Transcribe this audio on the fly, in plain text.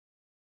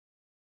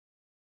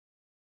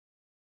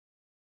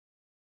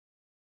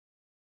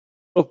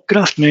Well, good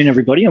afternoon,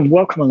 everybody, and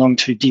welcome along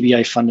to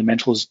DBA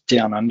Fundamentals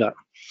Down Under.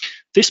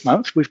 This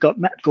month, we've got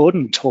Matt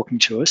Gordon talking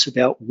to us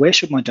about where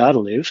should my data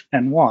live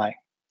and why.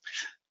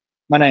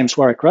 My name's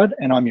Warwick Rudd,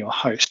 and I'm your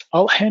host.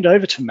 I'll hand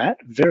over to Matt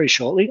very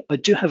shortly. I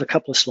do have a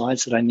couple of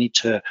slides that I need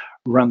to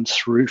run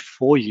through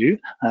for you,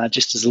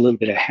 just as a little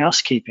bit of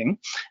housekeeping.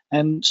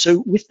 And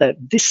so with that,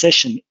 this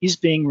session is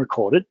being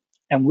recorded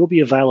and will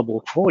be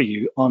available for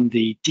you on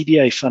the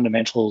DBA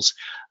Fundamentals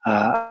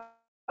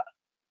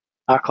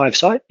archive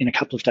site in a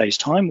couple of days'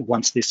 time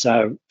once this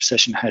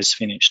session has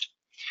finished.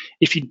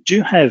 If you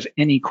do have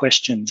any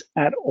questions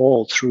at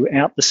all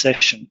throughout the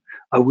session,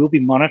 I will be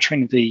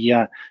monitoring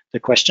the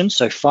questions,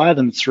 so fire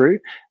them through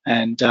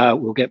and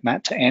we'll get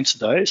Matt to answer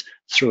those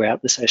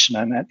throughout the session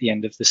and at the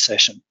end of the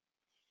session.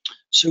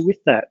 So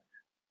with that,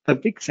 a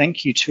big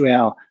thank you to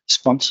our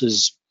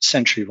sponsors,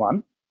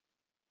 SentryOne.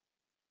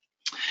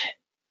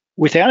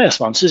 Without our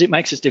sponsors, it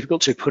makes it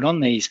difficult to put on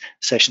these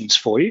sessions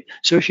for you.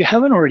 So if you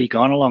haven't already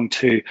gone along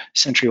to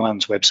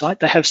SentryOne's website,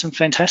 they have some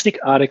fantastic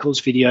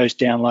articles, videos,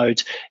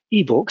 downloads,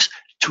 ebooks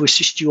to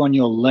assist you on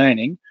your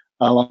learning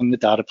along the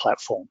data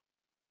platform.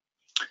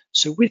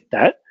 So with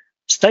that,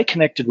 stay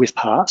connected with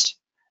PAST,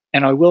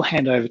 and I will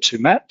hand over to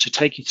Matt to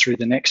take you through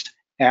the next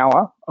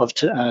hour of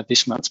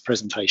this month's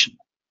presentation.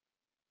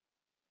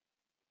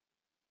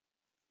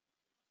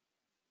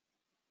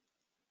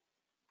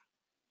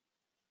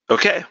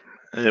 Okay.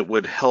 And it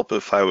would help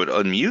if I would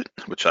unmute,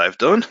 which I've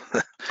done.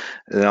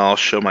 And I'll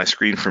show my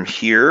screen from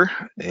here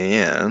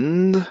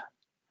and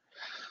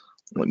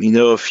let me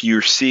know if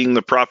you're seeing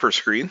the proper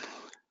screen.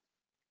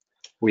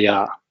 We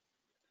are.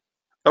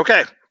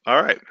 Okay,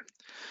 all right.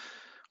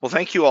 Well,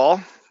 thank you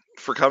all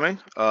for coming.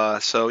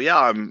 So yeah,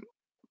 I'm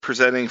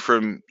presenting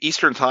from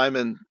Eastern time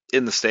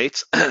in the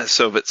States.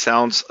 So if it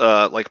sounds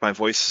like my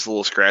voice is a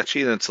little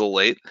scratchy and it's a little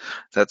late,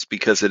 that's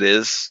because it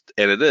is,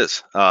 and it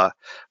is. But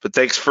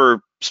thanks for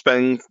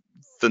spending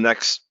the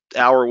next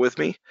hour with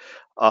me.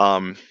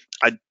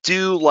 I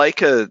do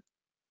like a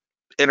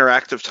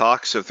interactive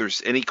talk, so if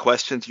there's any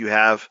questions you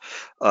have,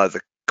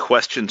 the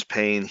questions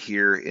pane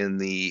here in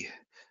the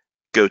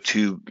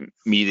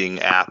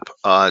GoToMeeting app,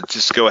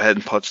 just go ahead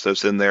and punch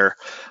those in there.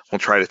 We'll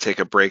try to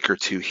take a break or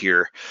two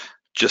here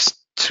just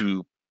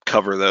to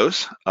cover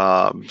those.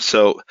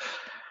 So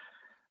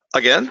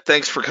again,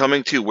 thanks for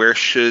coming to Where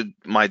Should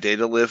My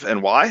Data Live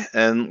and Why?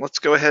 And let's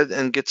go ahead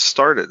and get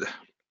started.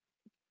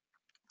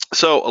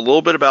 So a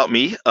little bit about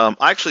me. I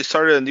actually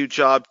started a new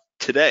job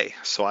today.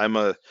 So I'm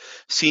a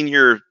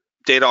senior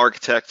data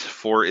architect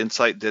for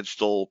Insight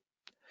Digital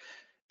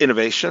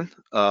Innovation.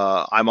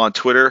 I'm on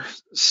Twitter,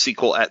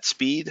 SQL at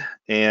Speed,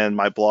 and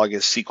my blog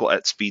is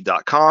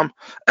sqlatspeed.com.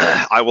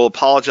 I will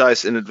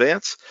apologize in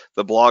advance.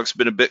 The blog's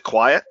been a bit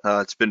quiet.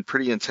 It's been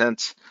pretty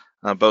intense,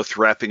 both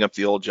wrapping up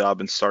the old job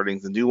and starting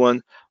the new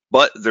one.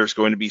 But there's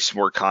going to be some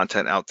more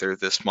content out there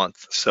this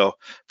month. So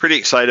pretty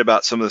excited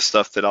about some of the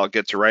stuff that I'll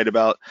get to write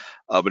about.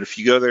 But if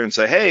you go there and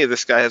say, hey,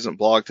 this guy hasn't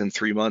blogged in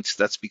 3 months,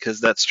 that's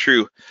because that's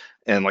true.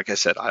 And like I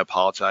said, I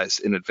apologize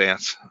in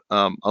advance.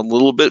 A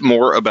little bit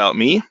more about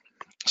me.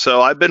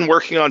 So I've been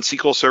working on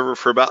SQL Server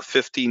for about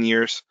 15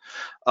 years.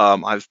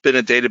 I've been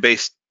a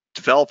database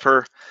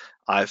developer.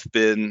 I've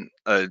been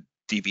a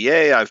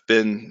DBA. I've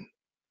been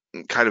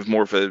kind of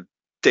more of a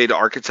data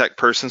architect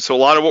person. So a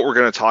lot of what we're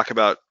going to talk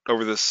about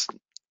over this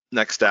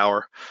next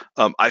hour,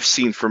 I've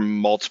seen from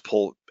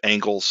multiple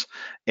angles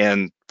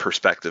and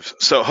perspectives.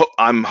 So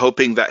I'm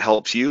hoping that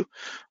helps you.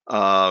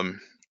 And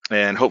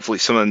hopefully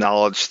some of the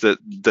knowledge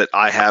that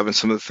I have and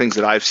some of the things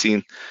that I've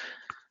seen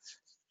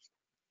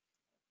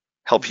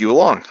help you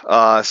along.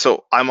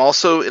 So I'm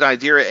also in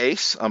IDERA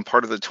ACE. I'm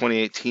part of the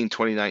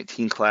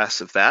 2018-2019 class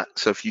of that.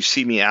 So if you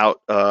see me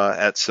out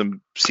at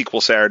some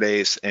SQL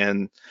Saturdays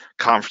and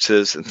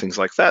conferences and things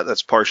like that,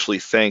 that's partially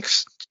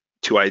thanks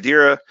to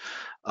IDERA.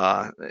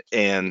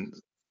 And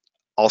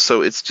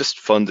also, it's just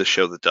fun to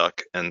show the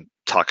duck and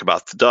talk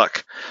about the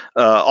duck.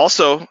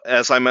 Also,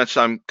 as I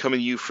mentioned, I'm coming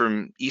to you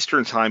from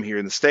Eastern time here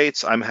in the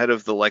States. I'm head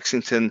of the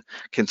Lexington,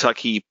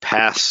 Kentucky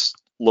PASS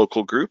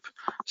local group.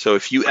 So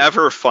if you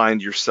ever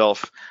find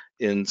yourself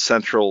in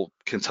central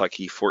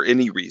Kentucky for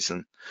any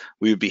reason,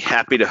 we would be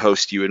happy to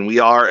host you. And we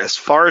are, as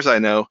far as I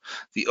know,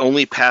 the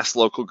only PASS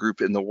local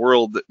group in the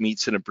world that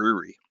meets in a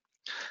brewery.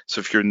 So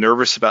if you're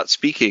nervous about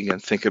speaking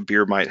and think a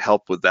beer might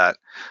help with that,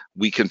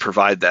 we can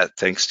provide that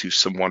thanks to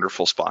some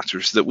wonderful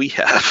sponsors that we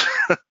have.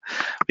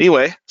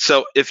 Anyway,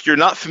 so if you're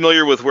not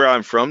familiar with where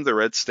I'm from, the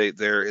red state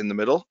there in the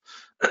middle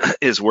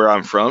is where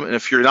I'm from. And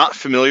if you're not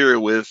familiar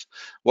with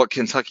what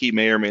Kentucky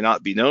may or may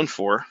not be known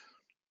for,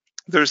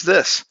 there's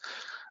this.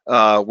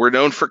 We're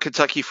known for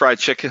Kentucky Fried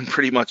Chicken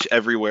pretty much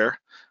everywhere.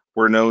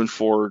 We're known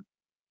for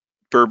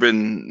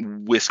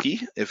bourbon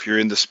whiskey, if you're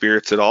into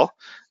spirits at all.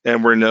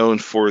 And we're known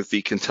for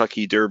the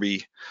Kentucky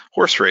Derby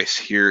horse race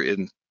here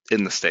in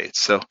the States.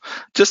 So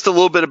just a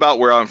little bit about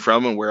where I'm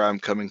from and where I'm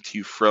coming to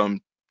you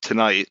from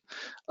tonight.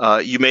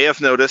 You may have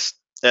noticed,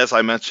 as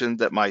I mentioned,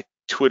 that my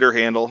Twitter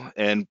handle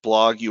and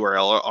blog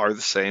URL are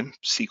the same,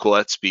 SQL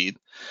at Speed.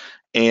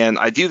 And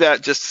I do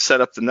that just to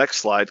set up the next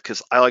slide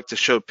because I like to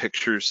show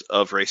pictures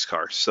of race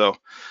cars. So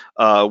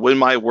when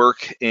my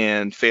work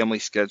and family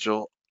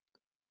schedule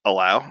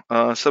allow,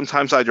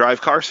 sometimes I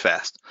drive cars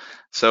fast.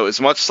 So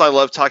as much as I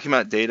love talking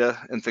about data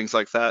and things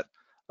like that,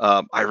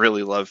 I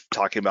really love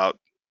talking about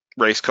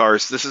race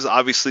cars. This is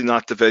obviously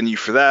not the venue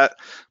for that,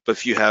 but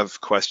if you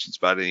have questions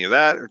about any of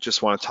that or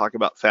just want to talk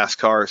about fast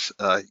cars,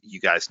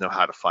 you guys know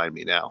how to find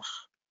me now.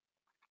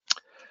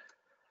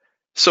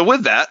 So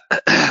with that,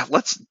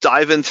 let's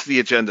dive into the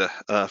agenda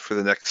for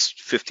the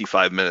next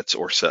 55 minutes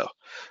or so.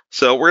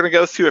 So we're going to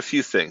go through a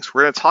few things.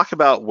 We're going to talk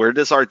about where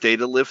does our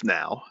data live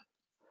now?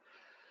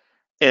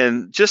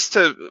 And just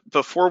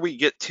before we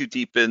get too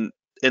deep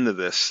into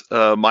this,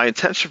 my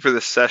intention for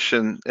this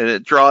session, and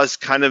it draws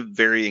kind of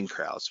varying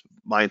crowds,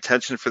 my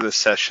intention for this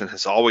session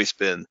has always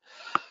been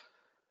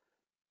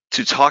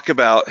to talk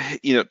about,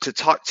 to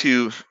talk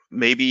to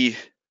maybe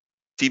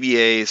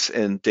DBAs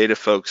and data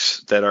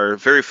folks that are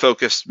very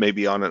focused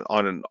maybe on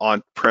an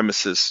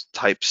on-premises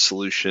type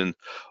solution,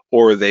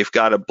 or they've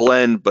got a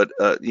blend, but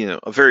a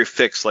very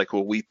fixed, like,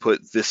 well, we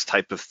put this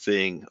type of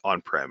thing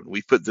on-prem,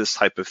 we put this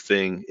type of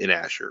thing in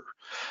Azure,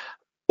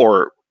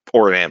 or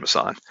in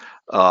Amazon,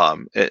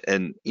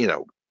 and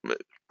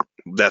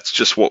that's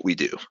just what we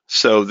do.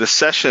 So this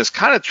session is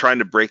kind of trying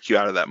to break you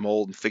out of that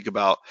mold and think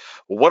about,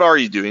 well, what are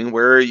you doing?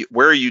 Where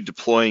are you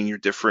deploying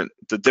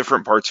the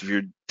different parts of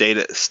your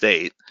data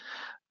estate?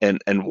 And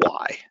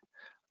why.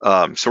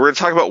 So we're going to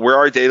talk about where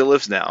our data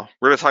lives now.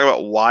 We're going to talk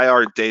about why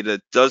our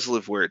data does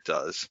live where it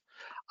does.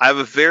 I have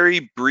a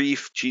very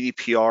brief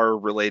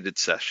GDPR related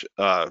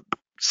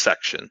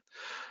section,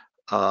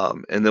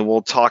 and then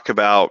we'll talk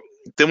about,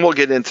 then we'll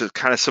get into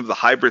kind of some of the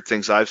hybrid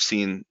things I've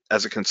seen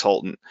as a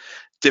consultant,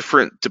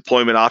 different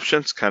deployment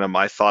options, kind of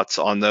my thoughts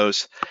on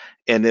those.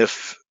 And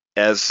if,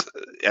 as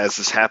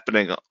is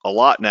happening a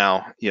lot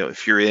now,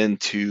 if you're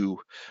into,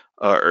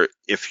 or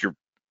if your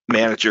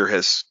manager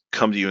has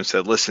come to you and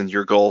said, listen,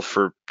 your goal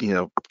for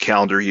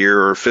calendar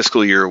year or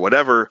fiscal year or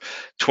whatever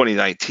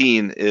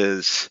 2019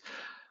 is,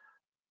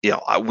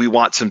 we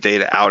want some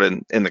data out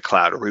in the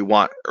cloud, or we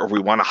want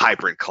a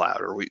hybrid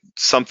cloud, or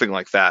something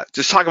like that.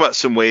 Just talk about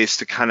some ways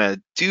to kind of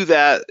do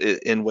that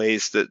in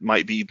ways that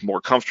might be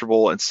more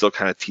comfortable and still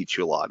kind of teach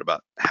you a lot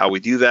about how we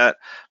do that.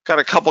 Got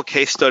a couple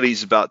case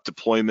studies about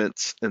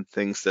deployments and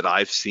things that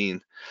I've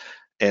seen,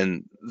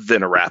 and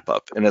then a wrap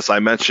up. And as I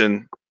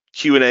mentioned,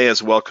 Q&A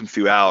is welcome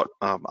throughout.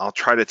 I'll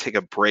try to take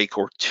a break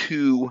or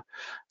two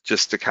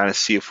just to kind of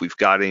see if we've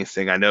got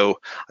anything. I know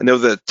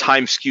the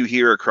time skew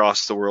here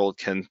across the world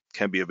can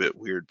be a bit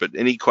weird, but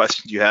any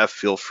questions you have,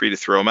 feel free to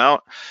throw them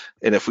out.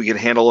 And if we can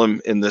handle them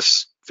in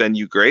this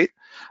venue, great.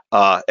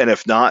 And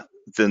if not,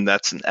 then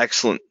that's an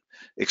excellent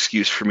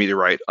excuse for me to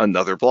write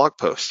another blog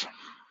post.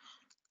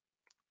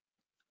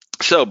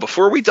 So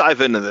before we dive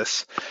into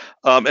this,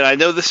 and I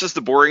know this is the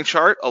boring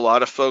chart, a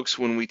lot of folks,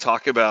 when we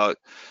talk about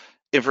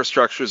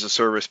infrastructure as a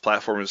service,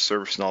 platform as a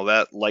service, and all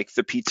that, like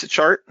the pizza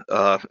chart.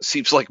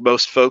 Seems like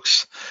most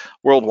folks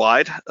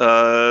worldwide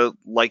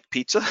like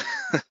pizza.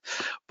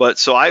 But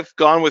so I've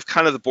gone with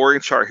kind of the boring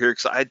chart here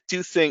because I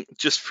do think,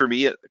 just for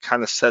me, it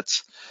kind of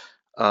sets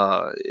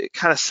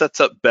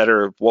up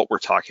better what we're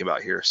talking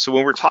about here. So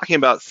when we're talking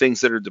about things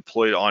that are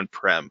deployed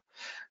on-prem,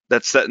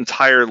 that's that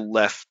entire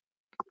left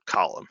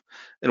column,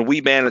 and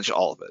we manage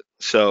all of it.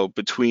 So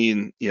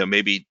between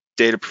maybe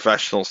data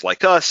professionals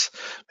like us,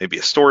 maybe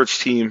a storage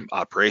team,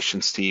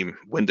 operations team,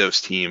 Windows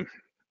team,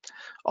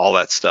 all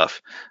that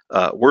stuff,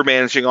 we're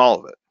managing all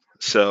of it.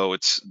 So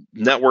it's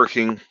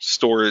networking,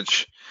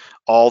 storage,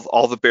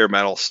 all the bare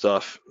metal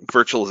stuff,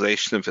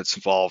 virtualization if it's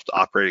involved,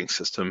 operating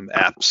system,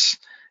 apps,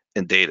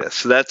 and data.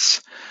 So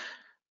that's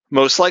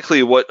most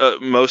likely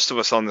what most of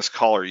us on this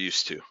call are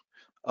used to.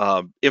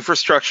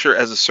 Infrastructure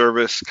as a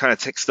service kind of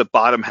takes the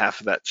bottom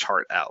half of that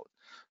chart out.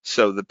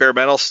 So the bare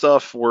metal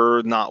stuff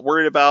we're not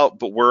worried about,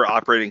 but we're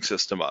operating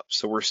system up.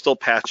 So we're still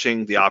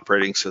patching the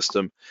operating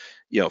system.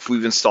 If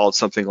we've installed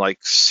something like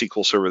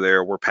SQL Server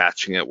there, we're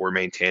patching it, we're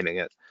maintaining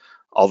it,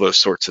 all those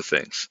sorts of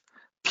things.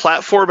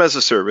 Platform as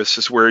a service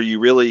is where you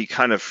really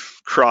kind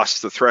of cross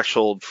the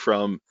threshold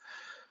from,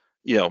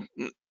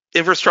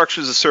 infrastructure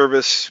as a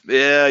service.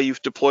 Yeah,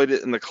 you've deployed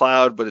it in the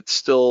cloud, but it's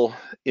still,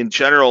 in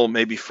general,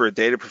 maybe for a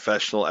data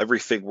professional,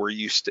 everything we're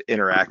used to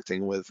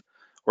interacting with,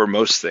 or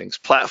most things.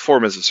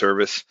 Platform as a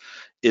service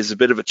is a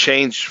bit of a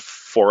change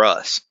for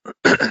us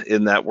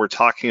in that we're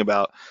talking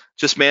about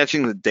just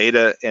managing the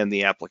data and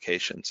the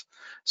applications.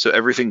 So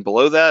everything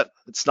below that,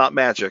 it's not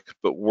magic,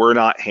 but we're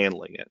not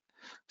handling it.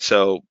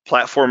 So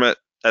platform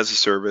as a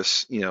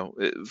service,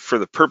 for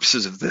the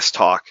purposes of this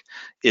talk,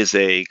 is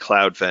a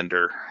cloud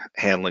vendor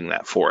handling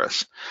that for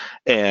us.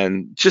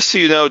 And just so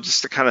you know,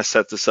 just to kind of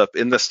set this up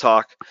in this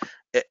talk,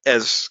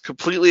 as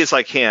completely as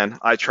I can,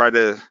 I try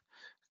to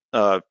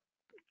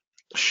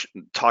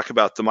talk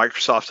about the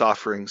Microsoft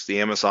offerings,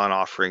 the Amazon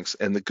offerings,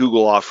 and the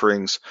Google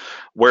offerings,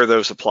 where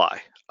those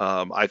apply.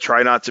 I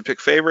try not to pick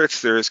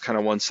favorites. There is kind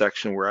of one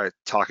section where I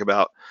talk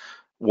about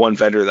one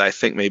vendor that I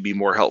think may be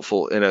more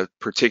helpful in a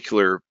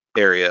particular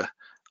area.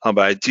 But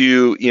I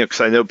do,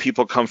 because I know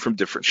people come from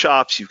different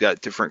shops, you've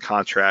got different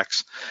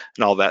contracts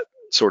and all that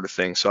sort of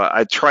thing. So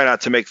I try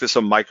not to make this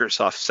a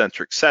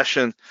Microsoft-centric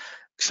session,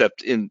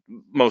 except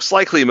most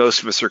likely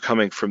most of us are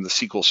coming from the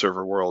SQL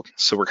Server world.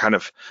 So we're kind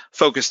of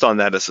focused on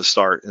that as a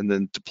start and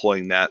then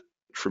deploying that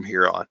from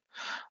here on.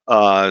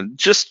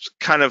 Just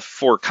kind of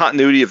for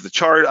continuity of the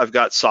chart, I've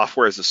got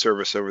software as a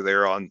service over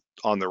there on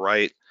the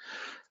right.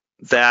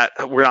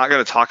 That we're not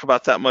going to talk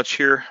about that much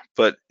here,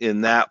 but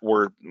in that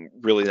we're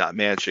really not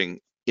managing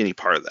any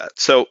part of that.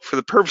 So for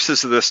the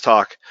purposes of this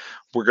talk,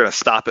 we're going to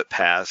stop at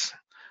PaaS.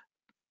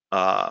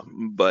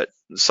 But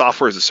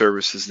software as a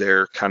service is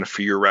there kind of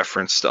for your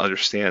reference to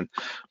understand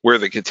where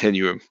the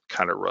continuum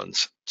kind of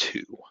runs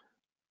to.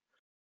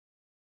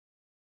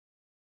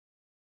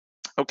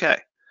 Okay.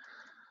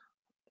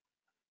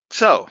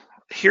 So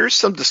here's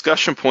some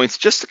discussion points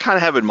just to kind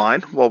of have in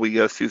mind while we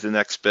go through the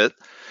next bit.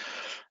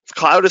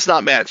 Cloud is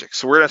not magic.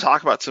 So we're going to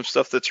talk about some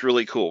stuff that's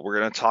really cool. We're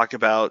going to talk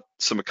about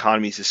some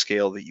economies of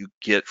scale that you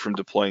get from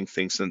deploying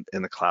things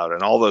in the cloud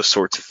and all those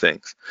sorts of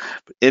things.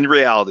 But in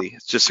reality,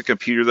 it's just a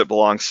computer that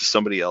belongs to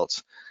somebody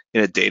else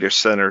in a data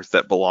center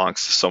that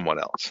belongs to someone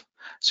else.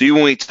 So you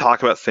want to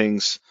talk about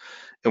things,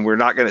 and we're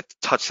not going to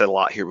touch that a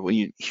lot here, but when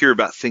you hear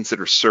about things that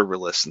are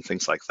serverless and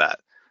things like that,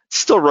 it's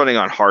still running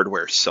on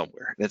hardware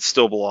somewhere, and it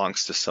still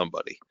belongs to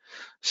somebody.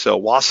 So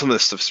while some of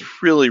this stuff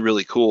is really,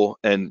 really cool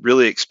and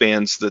really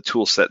expands the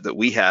tool set that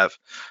we have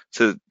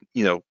to,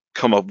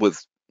 come up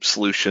with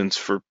solutions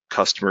for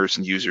customers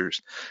and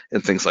users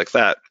and things like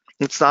that,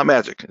 it's not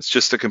magic. It's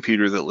just a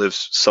computer that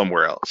lives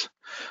somewhere else.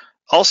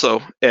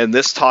 Also, and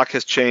this talk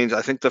has changed,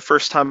 I think the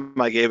first time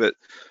I gave it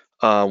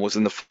was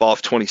in the fall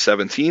of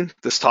 2017.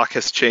 This talk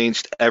has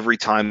changed every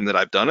time that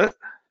I've done it.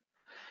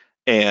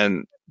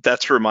 And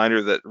that's a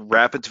reminder that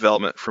rapid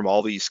development from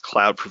all these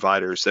cloud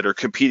providers that are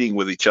competing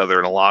with each other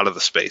in a lot of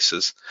the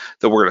spaces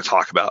that we're going to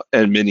talk about,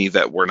 and many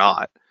that we're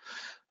not,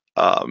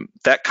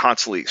 that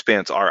constantly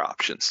expands our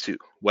options too.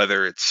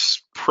 Whether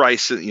it's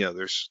price,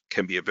 there's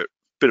can be a bit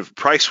of a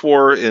price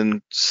war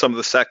in some of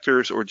the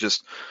sectors, or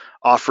just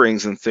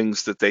offerings and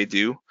things that they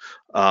do.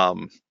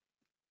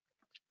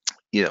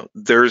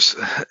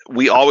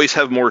 We always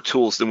have more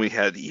tools than we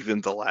had even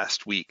the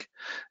last week,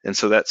 and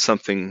so that's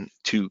something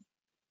to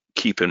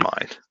keep in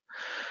mind.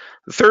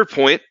 The third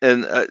point,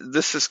 and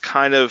this is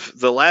kind of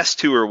the last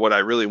two are what I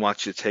really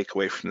want you to take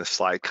away from this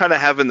slide, kind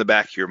of have in the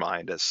back of your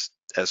mind as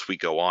we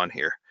go on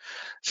here.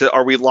 So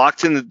are we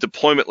locked in the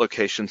deployment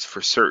locations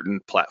for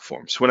certain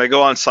platforms? When I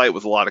go on site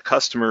with a lot of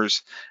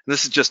customers, and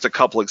this is just a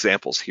couple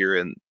examples here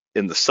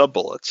in the sub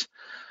bullets,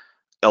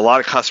 a lot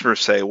of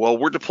customers say, well,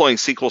 we're deploying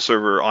SQL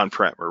Server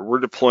on-prem, or we're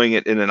deploying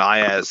it in an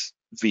IaaS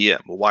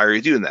VM. Well, why are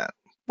you doing that?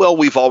 Well,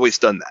 we've always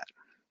done that,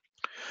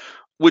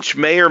 which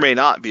may or may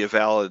not be a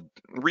valid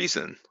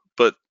reason.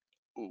 But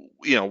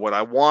what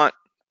I want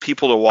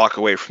people to walk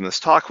away from this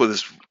talk with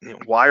is,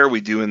 why are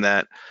we doing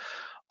that?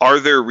 Are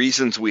there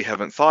reasons we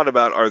haven't thought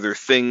about? Are there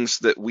things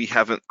that we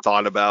haven't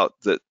thought about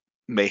that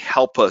may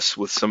help us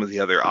with some of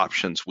the other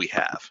options we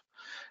have?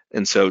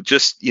 And so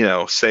just,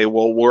 say,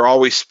 well, we're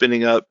always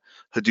spinning up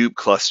Hadoop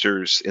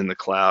clusters in the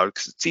cloud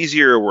because it's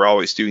easier. We're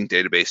always doing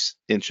database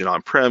engine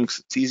on-prem because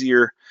it's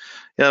easier.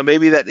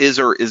 Maybe that is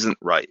or isn't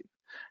right.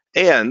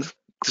 And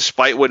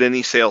despite what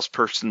any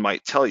salesperson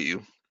might tell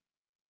you,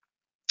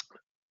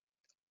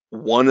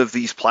 one of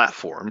these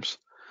platforms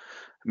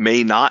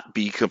may not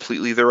be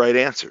completely the right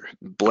answer.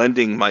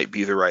 Blending might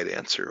be the right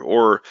answer.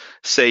 Or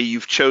say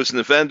you've chosen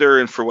a vendor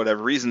and for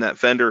whatever reason that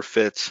vendor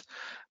fits,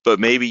 but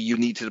maybe you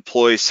need to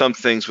deploy some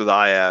things with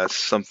IaaS,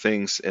 some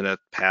things in a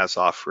PaaS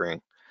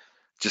offering.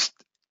 Just,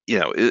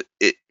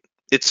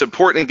 it's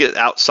important to get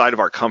outside of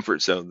our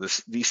comfort zone.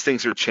 These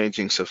things are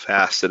changing so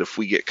fast that if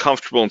we get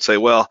comfortable and say,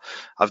 well,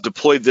 I've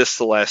deployed this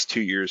the last 2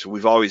 years,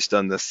 we've always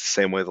done this the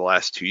same way the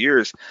last 2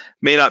 years,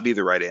 may not be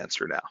the right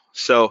answer now.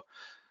 So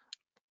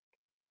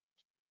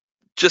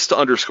just to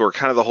underscore,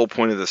 kind of the whole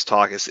point of this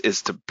talk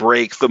is to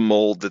break the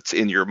mold that's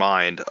in your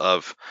mind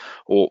of,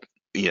 well,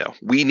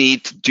 we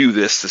need to do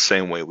this the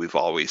same way we've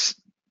always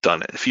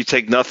done it. If you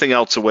take nothing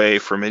else away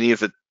from any of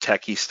the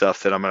techie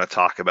stuff that I'm going to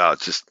talk about,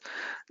 just,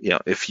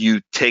 if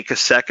you take a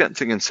second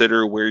to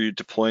consider where you're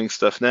deploying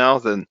stuff now,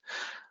 then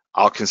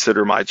I'll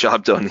consider my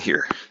job done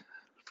here.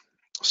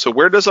 So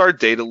where does our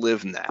data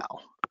live now?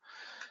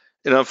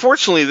 And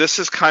unfortunately, this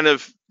is kind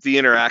of the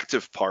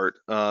interactive part.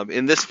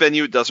 In this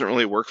venue, it doesn't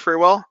really work very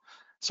well.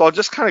 So I'll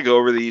just kind of go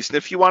over these. And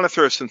if you want to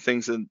throw some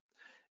things in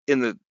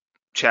the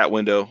chat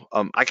window,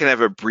 I can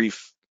have a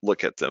brief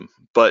look at them.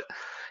 But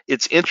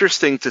it's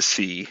interesting to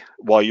see,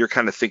 while you're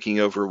kind of thinking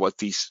over what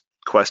these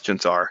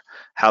questions are,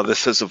 how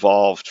this has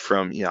evolved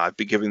from, I've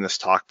been giving this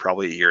talk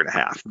probably a year and a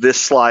half. This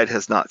slide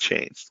has not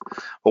changed.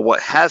 But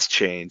what has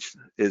changed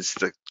is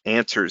the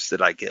answers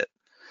that I get.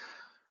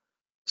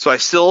 So I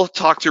still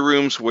talk to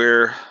rooms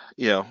where,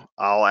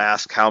 I'll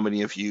ask how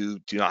many of you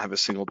do not have a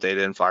single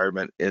data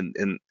environment in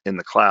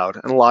the cloud,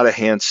 and a lot of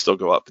hands still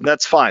go up, and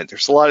that's fine.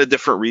 There's a lot of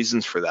different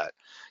reasons for that.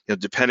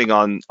 Depending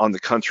on the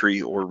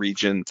country or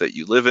region that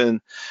you live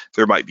in,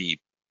 there might be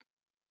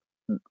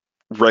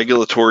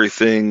regulatory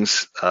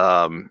things,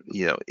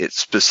 it's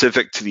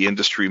specific to the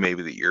industry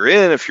maybe that you're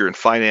in. If you're in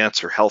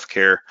finance or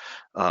healthcare,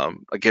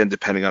 again,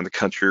 depending on the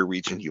country or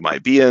region you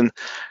might be in,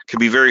 can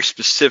be very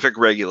specific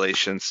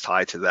regulations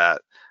tied to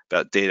that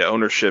about data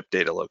ownership,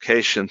 data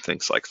location,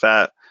 things like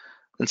that.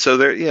 And so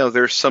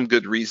there's some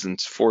good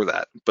reasons for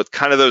that. But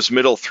kind of those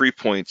middle 3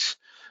 points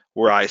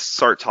where I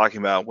start talking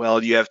about, well,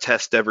 do you have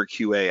test ever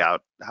QA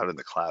out in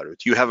the cloud? Or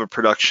do you have a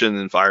production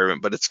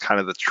environment, but it's kind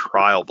of the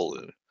trial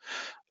balloon?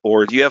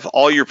 Or do you have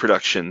all your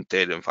production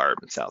data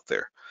environments out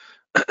there?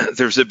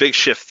 There's a big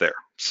shift there.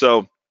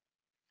 So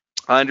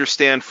I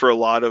understand for a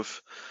lot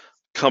of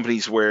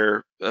companies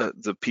where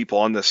the people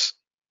on this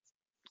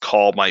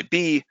call might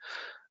be,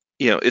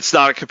 it's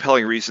not a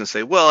compelling reason to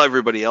say, well,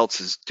 everybody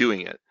else is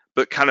doing it.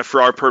 But kind of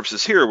for our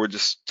purposes here, we're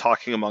just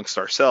talking amongst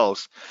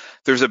ourselves.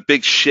 There's a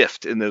big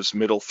shift in those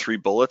middle 3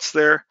 bullets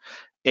there.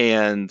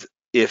 And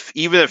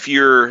even if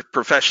you're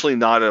professionally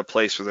not at a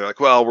place where they're like,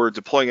 well, we're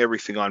deploying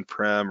everything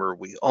on-prem, or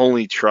we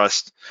only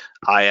trust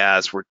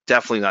IaaS, we're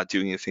definitely not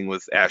doing anything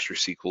with Azure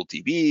SQL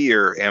DB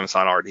or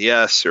Amazon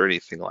RDS or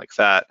anything like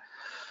that.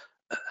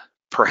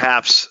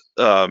 Perhaps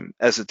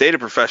as a data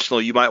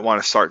professional, you might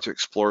want to start to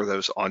explore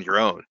those on your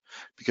own,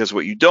 because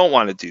what you don't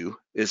want to do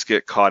is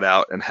get caught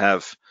out and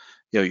have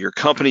your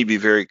company be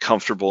very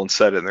comfortable and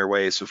set in their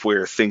ways of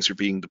where things are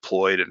being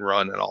deployed and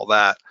run and all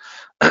that.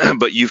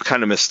 But you've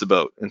kind of missed the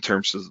boat in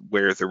terms of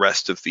where the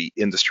rest of the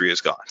industry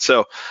has gone.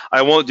 So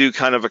I won't do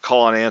kind of a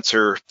call and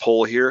answer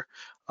poll here,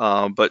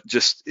 but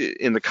just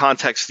in the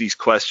context of these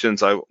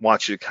questions, I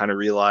want you to kind of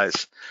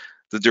realize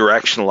the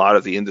direction a lot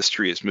of the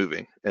industry is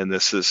moving. And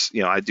this is,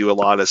 I do a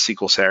lot of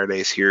SQL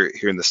Saturdays here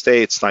in the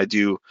States,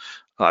 and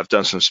I've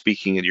done some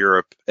speaking in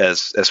Europe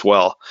as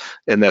well,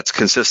 and that's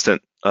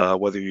consistent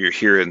whether you're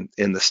here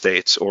in the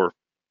States or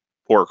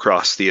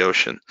across the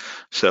ocean.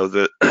 So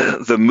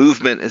the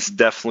movement is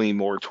definitely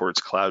more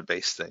towards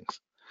cloud-based things,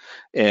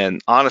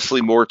 and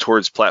honestly more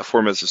towards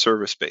platform as a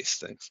service-based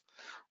things.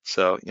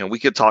 So we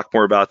could talk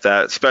more about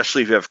that,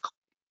 especially if you have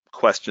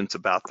questions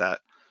about that.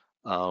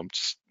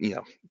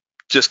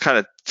 Just kind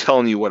of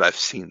telling you what I've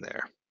seen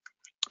there.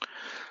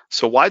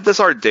 So why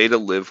does our data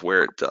live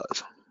where it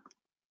does?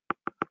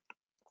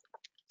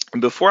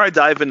 And before I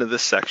dive into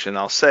this section,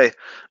 I'll say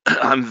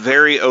I'm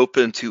very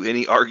open to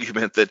any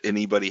argument that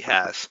anybody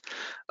has.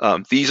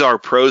 These are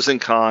pros and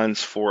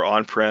cons for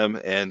on-prem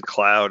and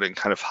cloud and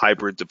kind of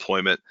hybrid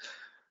deployment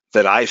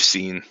that I've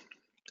seen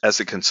as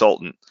a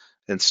consultant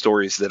and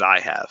stories that I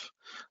have.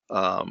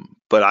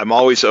 But I'm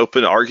always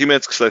open to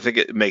arguments because I think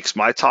it makes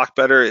my talk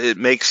better. It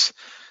makes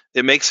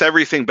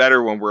everything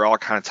better when we're all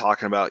kind of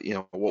talking about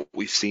what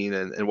we've seen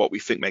and what we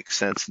think makes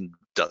sense and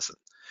doesn't.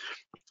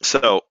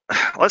 So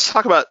let's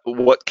talk about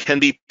what can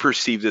be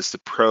perceived as the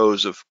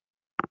pros of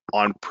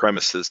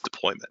on-premises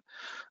deployment.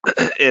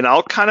 And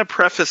I'll kind of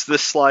preface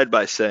this slide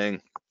by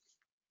saying,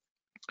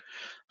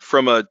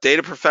 from a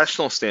data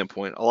professional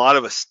standpoint, a lot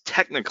of us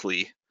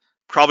technically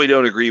probably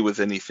don't agree with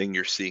anything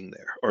you're seeing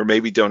there, or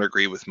maybe don't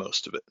agree with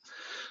most of it.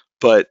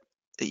 But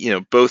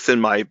both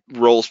in my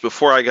roles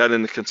before I got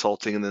into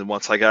consulting and then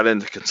once I got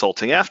into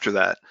consulting after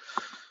that,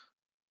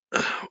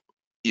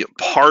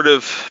 part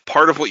of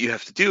what you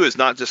have to do is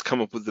not just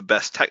come up with the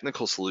best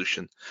technical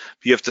solution,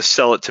 but you have to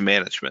sell it to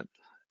management.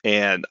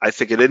 And I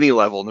think at any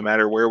level, no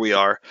matter where we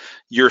are,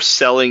 you're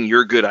selling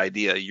your good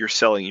idea, you're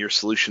selling your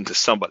solution to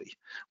somebody,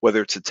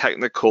 whether it's a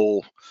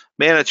technical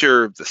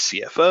manager, the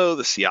CFO,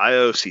 the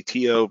CIO,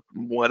 CTO,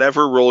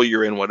 whatever role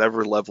you're in,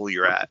 whatever level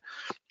you're at,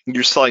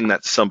 you're selling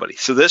that to somebody.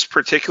 So this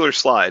particular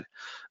slide,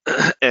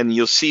 and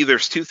you'll see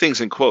there's 2 things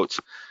in quotes.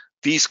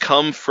 These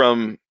come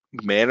from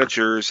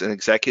managers and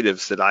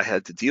executives that I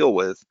had to deal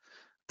with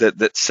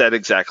that said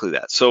exactly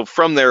that. So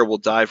from there, we'll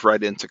dive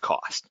right into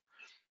cost.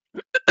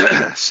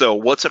 So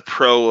what's a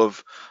pro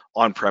of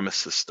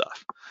on-premises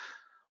stuff?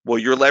 Well,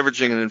 you're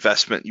leveraging an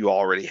investment you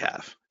already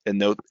have, and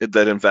note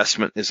that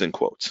investment is in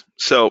quotes.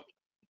 So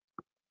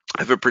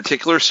I have a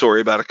particular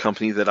story about a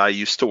company that I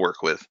used to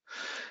work with,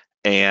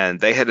 and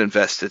they had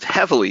invested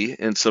heavily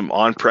in some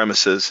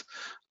on-premises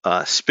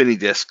spinny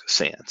disk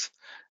SANs.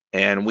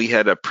 And we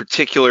had a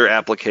particular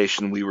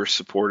application we were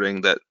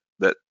supporting that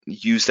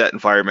used that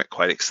environment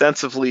quite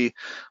extensively.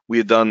 We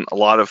had done a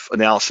lot of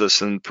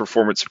analysis and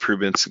performance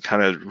improvements and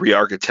kind of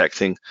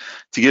re-architecting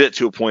to get it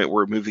to a point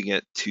where moving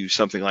it to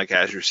something like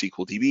Azure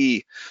SQL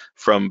DB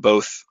from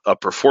both a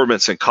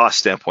performance and cost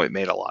standpoint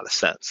made a lot of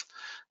sense.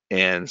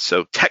 And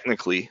so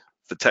technically,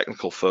 the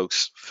technical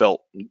folks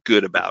felt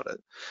good about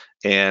it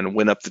and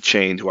went up the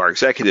chain to our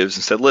executives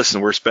and said, listen,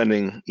 we're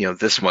spending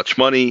this much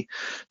money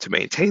to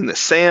maintain the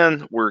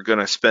SAN. We're going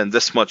to spend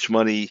this much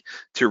money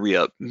to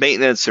re-up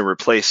maintenance and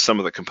replace some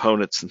of the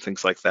components and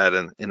things like that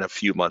in a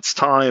few months'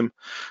 time.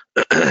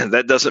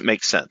 That doesn't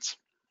make sense.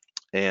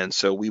 And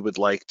so we would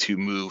like to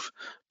move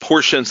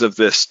portions of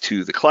this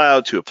to the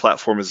cloud, to a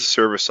platform as a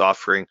service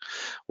offering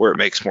where it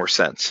makes more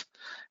sense.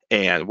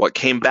 And what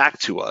came back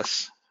to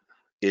us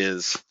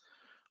is,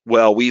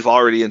 well, we've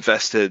already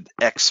invested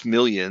X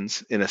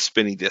millions in a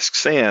spinning disk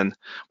SAN.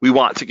 We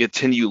want to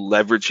continue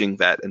leveraging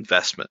that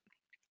investment.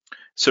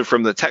 So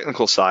from the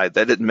technical side,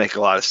 that didn't make a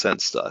lot of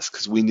sense to us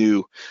because we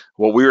knew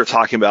what we were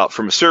talking about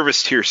from a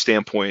service tier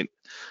standpoint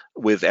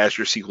with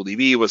Azure SQL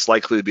DB was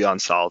likely to be on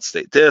solid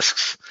state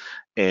disks.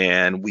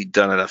 And we'd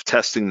done enough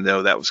testing to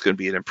know that was going to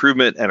be an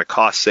improvement and a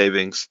cost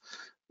savings,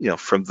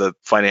 from the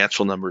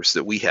financial numbers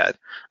that we had.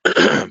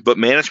 But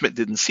management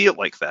didn't see it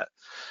like that.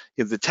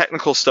 The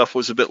technical stuff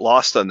was a bit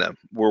lost on them,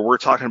 where we're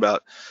talking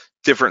about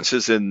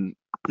differences in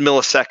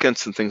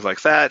milliseconds and things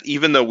like that,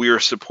 even though we were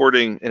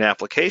supporting an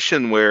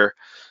application where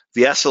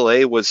the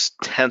SLA was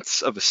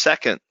tenths of a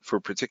second for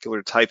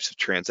particular types of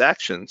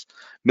transactions.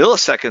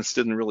 Milliseconds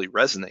didn't really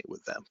resonate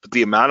with them, but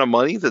the amount of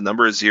money, the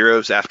number of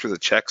zeros after the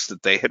checks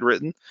that they had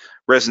written,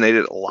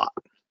 resonated a lot.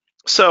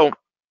 So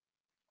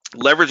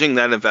leveraging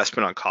that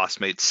investment on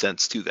cost made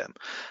sense to them.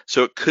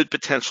 So it could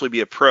potentially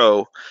be a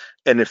pro.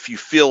 And if you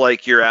feel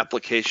like your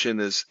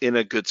application is in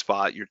a good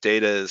spot, your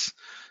data is,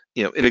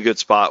 in a good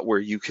spot where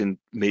you can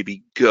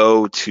maybe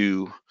go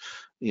to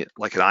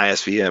like an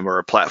ISVM or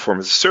a platform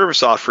as a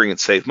service offering and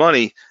save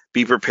money,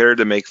 be prepared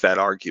to make that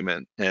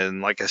argument.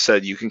 And like I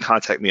said, you can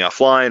contact me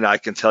offline. I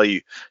can tell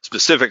you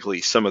specifically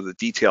some of the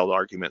detailed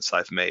arguments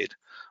I've made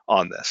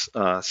on this.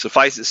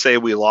 Suffice to say,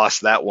 we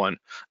lost that one.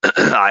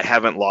 I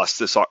haven't lost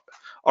this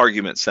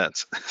argument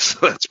since.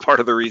 So that's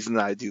part of the reason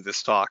that I do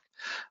this talk,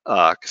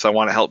 because I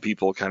want to help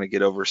people kind of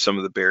get over some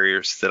of the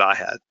barriers that I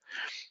had.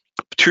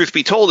 Truth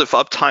be told, if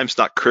uptime's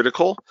not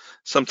critical,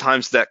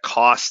 sometimes that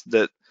cost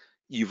that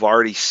you've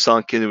already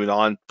sunk into an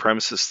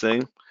on-premises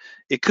thing,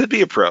 it could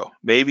be a pro.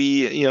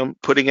 Maybe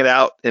putting it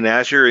out in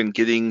Azure and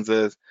getting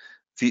the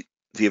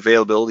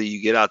availability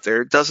you get out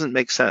there doesn't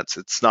make sense.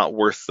 It's not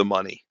worth the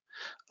money.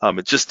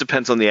 It just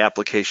depends on the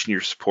application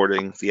you're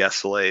supporting, the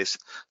SLAs,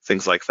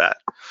 things like that.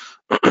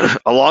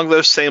 Along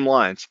those same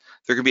lines,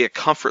 there can be a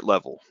comfort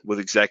level with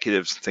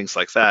executives and things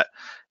like that.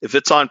 If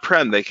it's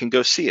on-prem, they can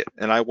go see it.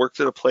 And I worked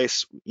at a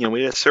place,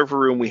 we had a server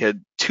room, we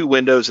had 2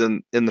 windows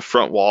in the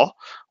front wall,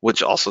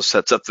 which also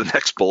sets up the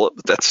next bullet,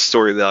 but that's a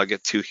story that I'll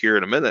get to here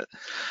in a minute.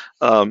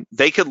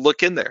 They could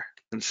look in there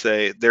and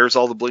say, there's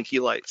all the blinky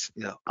lights.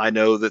 I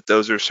know that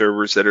those are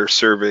servers that are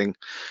serving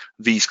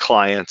these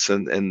clients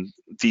and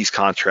these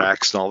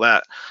contracts and all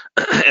that.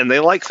 And they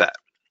like that.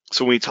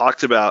 So when we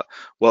talked about,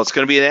 well, it's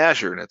going to be in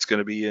Azure and it's going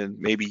to be in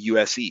maybe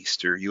US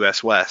East or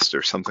US West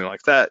or something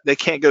like that, they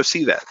can't go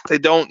see that. They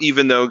don't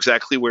even know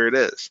exactly where it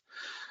is.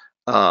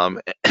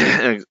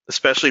 And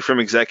especially from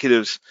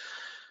executives,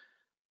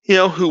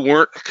 who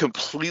weren't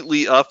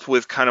completely up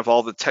with kind of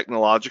all the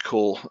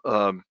technological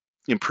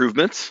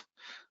improvements,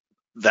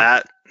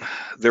 that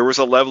there was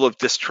a level of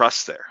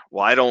distrust there.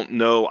 Well, I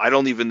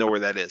don't even know where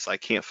that is. I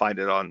can't find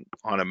it on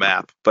a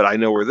map, but I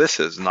know where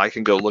this is and I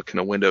can go look in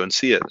a window and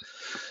see it.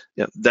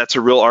 That's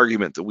a real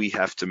argument that we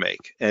have to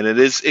make, and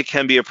it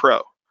can be a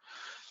pro.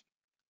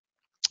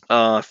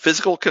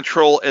 Physical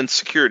control and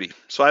security.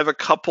 So I have a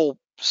couple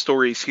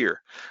stories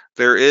here.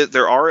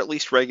 There are at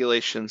least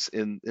regulations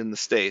in the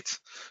States,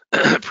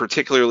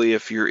 particularly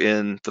if you're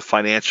in the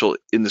financial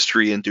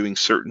industry and doing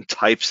certain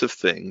types of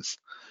things,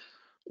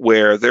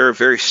 where there are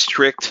very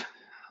strict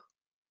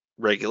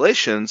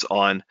regulations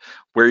on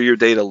where your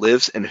data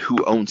lives and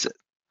who owns it.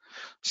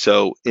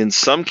 So in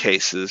some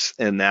cases,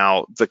 and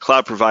now the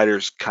cloud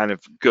providers kind of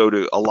go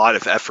to a lot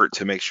of effort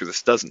to make sure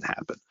this doesn't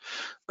happen,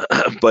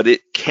 but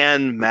it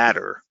can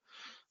matter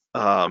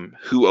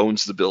who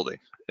owns the building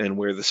and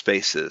where the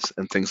space is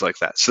and things like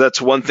that. So that's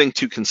one thing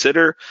to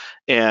consider.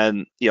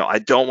 And, I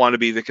don't want to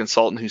be the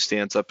consultant who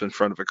stands up in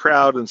front of a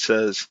crowd and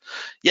says,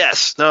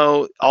 yes,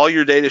 no, all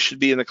your data should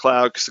be in the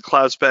cloud because the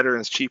cloud's better and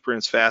it's cheaper and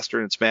it's faster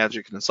and it's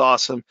magic and it's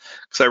awesome.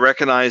 Because I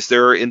recognize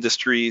there are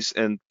industries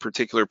and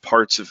particular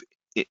parts of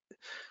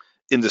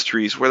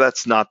industries where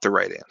that's not the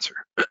right answer.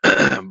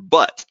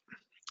 But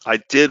I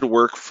did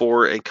work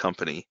for a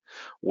company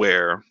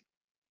where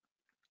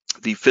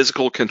the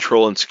physical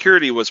control and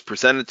security was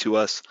presented to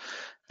us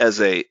as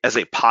a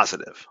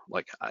positive.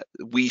 Like,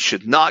 we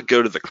should not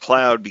go to the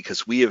cloud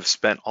because we have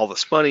spent all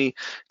this money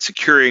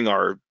securing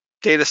our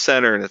data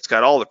center and it's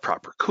got all the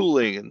proper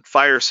cooling and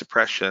fire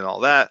suppression and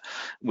all that.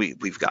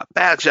 We've got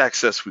badge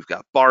access, we've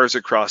got bars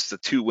across the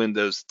 2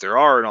 windows that there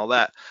are and all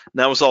that. And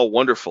that was all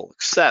wonderful,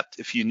 except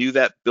if you knew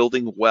that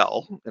building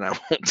well, and I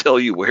won't tell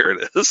you where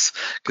it is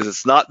because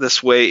it's not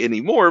this way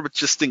anymore, but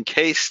just in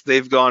case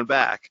they've gone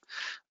back.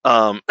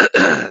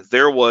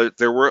 There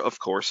were of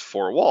course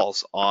 4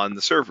 walls on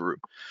the server room.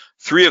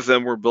 3 of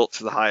them were built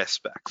to the highest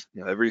specs,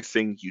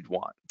 everything you'd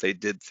want. They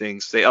did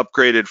things, they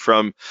upgraded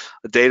from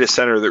a data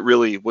center that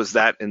really was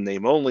that in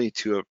name only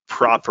to a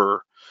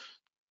proper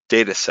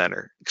data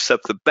center,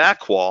 except the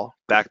back wall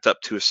backed up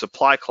to a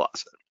supply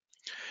closet.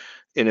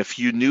 And if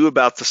you knew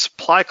about the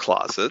supply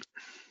closet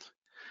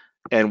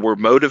and were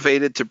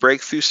motivated to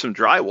break through some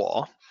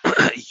drywall,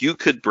 you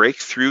could break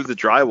through the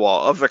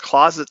drywall of the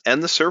closet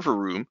and the server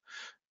room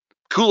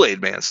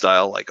Kool-Aid Man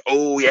style, like,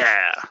 oh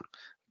yeah,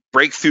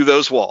 break through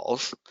those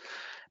walls.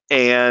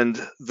 And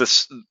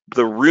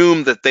the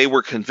room that they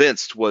were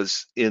convinced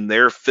was in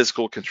their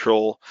physical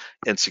control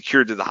and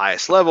secured to the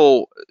highest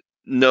level,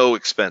 no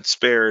expense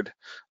spared.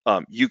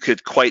 You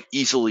could quite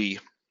easily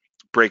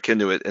break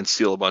into it and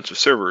steal a bunch of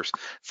servers.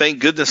 Thank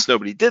goodness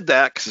nobody did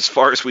that, because as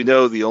far as we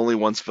know, the only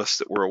ones of us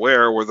that were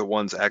aware were the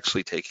ones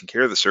actually taking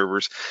care of the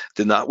servers,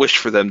 did not wish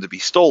for them to be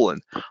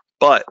stolen.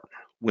 But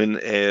when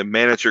a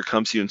manager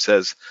comes to you and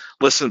says,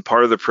 listen,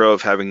 part of the pro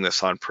of having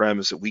this on-prem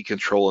is that we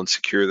control and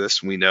secure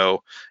this, and we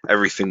know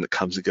everything that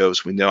comes and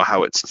goes, we know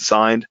how it's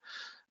designed,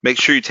 make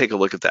sure you take a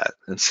look at that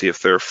and see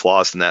if there are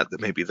flaws in that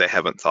maybe they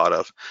haven't thought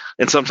of.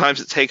 And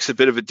sometimes it takes a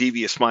bit of a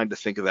devious mind to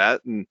think of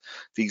that, and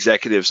the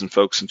executives and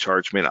folks in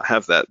charge may not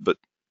have that, but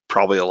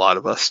probably a lot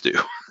of us do.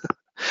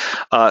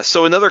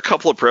 So another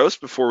couple of pros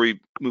before we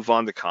move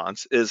on to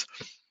cons is,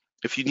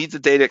 if you need the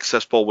data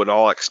accessible when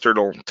all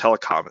external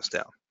telecom is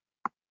down,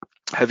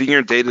 having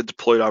your data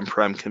deployed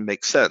on-prem can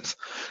make sense.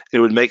 It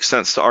would make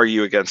sense to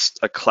argue against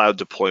a cloud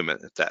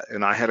deployment at that.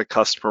 And I had a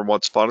customer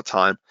once upon a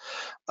time,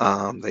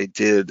 they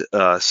did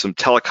some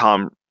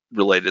telecom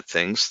related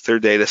things. Their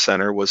data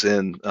center was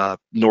in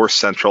North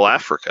Central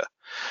Africa,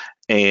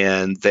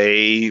 and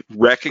they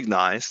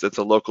recognized that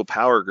the local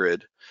power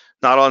grid,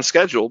 not on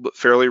schedule, but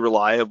fairly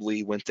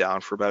reliably went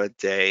down for about a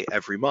day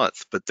every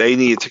month. But they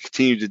needed to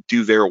continue to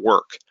do their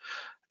work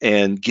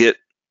and get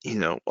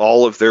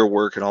all of their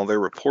work and all their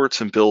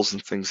reports and bills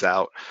and things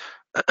out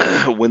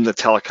when the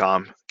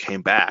telecom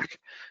came back.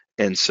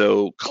 And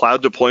so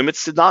cloud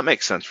deployments did not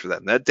make sense for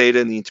them. That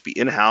data needed to be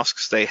in-house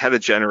because they had a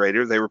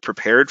generator. They were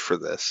prepared for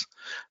this,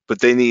 but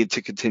they needed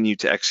to continue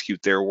to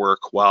execute their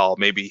work while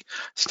maybe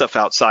stuff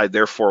outside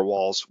their four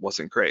walls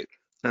wasn't great.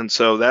 And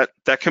so that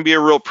can be a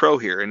real pro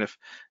here. And if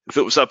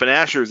it was up in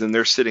Azure, then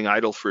they're sitting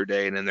idle for a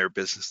day, and in their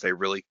business, they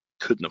really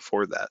couldn't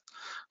afford that.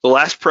 The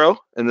last pro,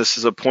 and this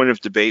is a point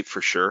of debate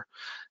for sure,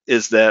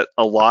 is that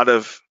a lot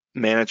of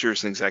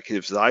managers and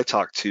executives that I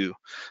talk to,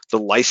 the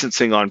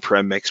licensing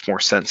on-prem makes more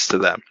sense to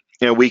them.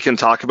 We can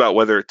talk about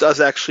whether it does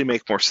actually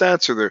make more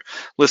sense, or they're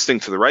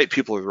listening to the right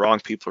people or the wrong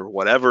people or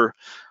whatever,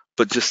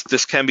 but just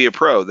this can be a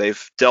pro.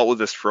 They've dealt with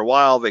this for a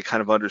while. They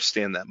kind of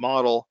understand that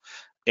model,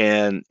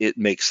 and it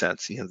makes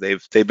sense.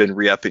 They've been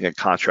re-upping a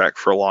contract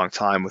for a long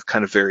time with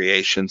kind of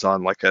variations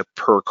on like a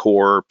per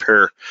core,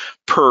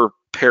 per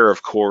pair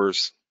of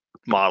cores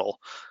model.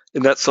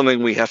 And that's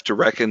something we have to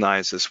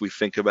recognize as we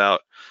think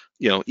about,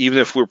 even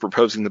if we're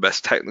proposing the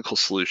best technical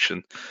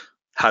solution,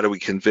 how do we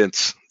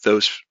convince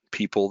those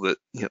people that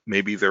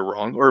maybe they're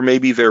wrong or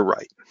maybe they're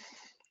right?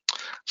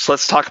 So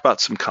let's talk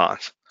about some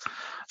cons.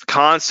 The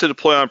cons to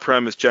deploy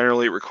on-prem is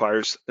generally it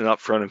requires an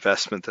upfront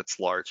investment that's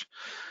large.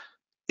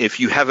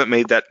 If you haven't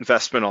made that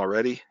investment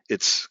already,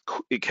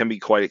 it can be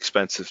quite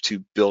expensive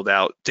to build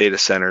out data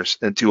centers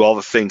and do all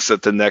the things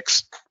that the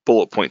next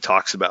bullet point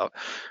talks about.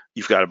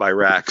 You've got to buy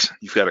racks,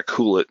 you've got to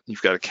cool it,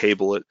 you've got to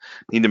cable it.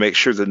 You need to make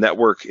sure the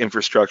network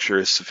infrastructure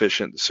is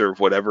sufficient to serve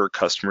whatever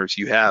customers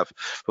you have.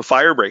 If a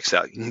fire breaks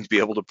out, you need to be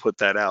able to put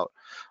that out.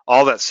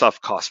 All that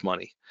stuff costs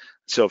money.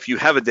 So if you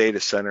have a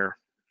data center,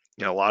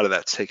 a lot of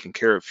that's taken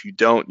care of. If you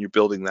don't, you're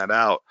building that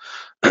out,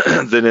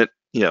 then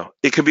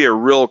it could be a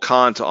real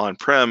con to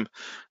on-prem.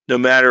 No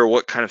matter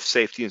what kind of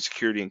safety and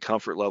security and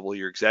comfort level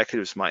your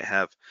executives might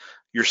have,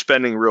 you're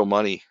spending real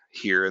money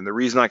here. And the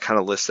reason I kind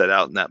of list that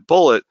out in that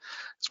bullet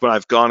is when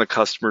I've gone to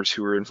customers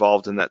who are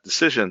involved in that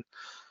decision,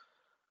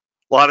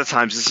 a lot of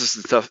times this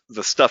is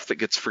the stuff that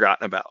gets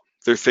forgotten about.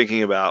 They're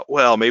thinking about,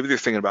 maybe they're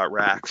thinking about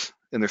racks,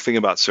 and they're thinking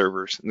about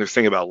servers, and they're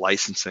thinking about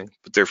licensing,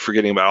 but they're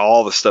forgetting about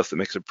all the stuff that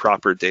makes a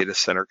proper data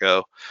center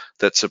go,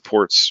 that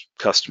supports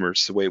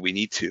customers the way we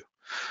need to.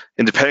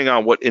 And depending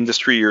on what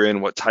industry you're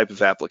in, what type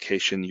of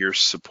application you're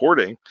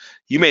supporting,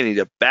 you may need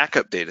a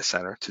backup data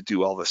center to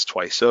do all this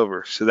twice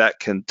over. So that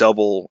can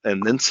double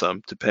and then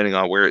some, depending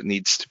on where it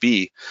needs to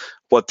be,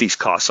 what these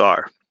costs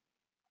are.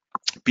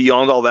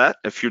 Beyond all that,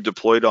 if you're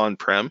deployed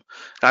on-prem,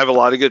 I have a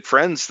lot of good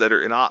friends that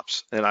are in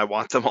ops, and I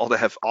want them all to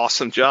have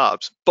awesome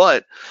jobs.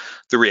 But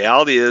the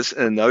reality is,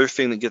 and another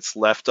thing that gets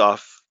left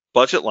off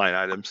budget line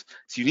items,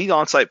 is you need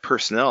on-site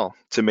personnel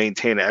to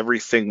maintain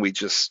everything we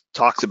just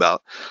talked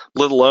about,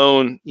 let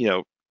alone,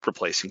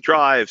 replacing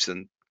drives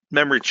and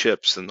memory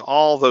chips and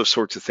all those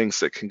sorts of things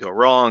that can go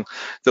wrong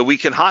that we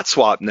can hot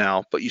swap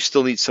now, but you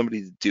still need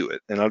somebody to do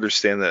it and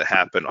understand that it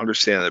happened,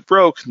 understand that it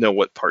broke, know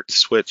what part to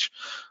switch,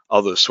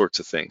 all those sorts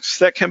of things.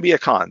 That can be a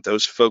con.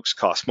 Those folks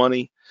cost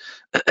money,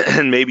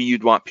 and maybe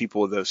you'd want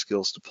people with those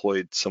skills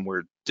deployed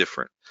somewhere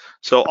different.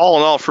 So all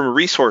in all, from a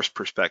resource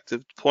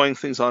perspective, deploying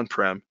things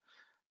on-prem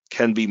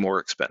can be more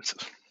expensive.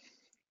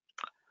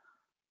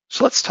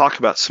 So let's talk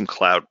about some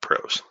cloud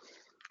pros.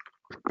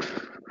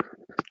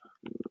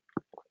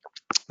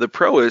 The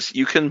pro is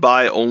you can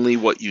buy only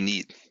what you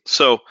need.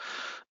 So,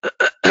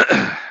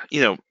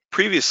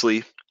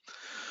 previously,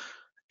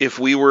 if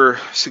we were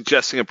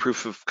suggesting a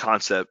proof of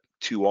concept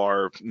to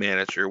our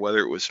manager, whether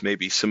it was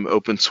maybe some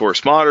open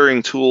source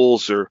monitoring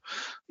tools or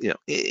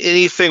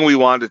anything we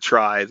wanted to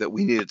try that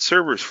we needed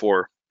servers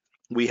for,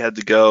 we had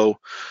to go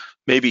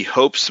maybe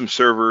hope some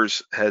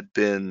servers had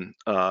been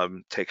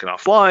taken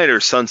offline or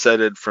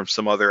sunsetted from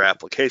some other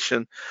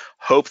application,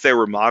 hope they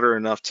were modern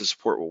enough to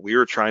support what we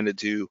were trying to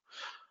do,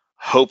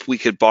 hope we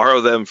could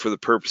borrow them for the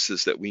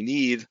purposes that we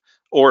need,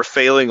 or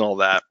failing all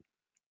that,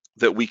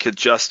 that we could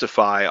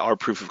justify our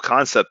proof of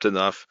concept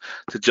enough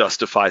to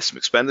justify some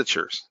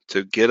expenditures,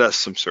 to get us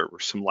some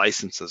servers, some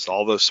licenses,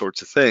 all those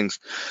sorts of things.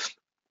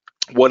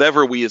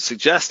 Whatever we had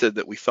suggested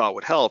that we thought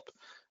would help,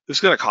 it was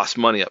going to cost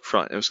money up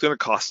front. It was going to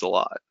cost a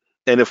lot.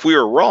 And if we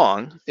were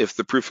wrong, if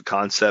the proof of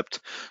concept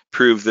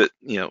proved that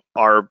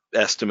our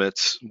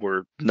estimates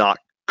were not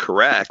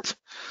correct,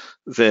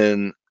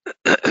 then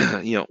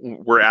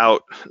we're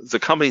out. The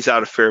company's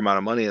out a fair amount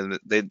of money, and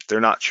they're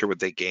not sure what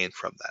they gain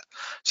from that.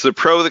 So the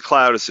pro of the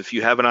cloud is if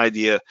you have an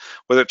idea,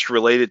 whether it's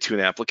related to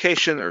an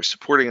application or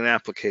supporting an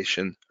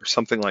application or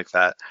something like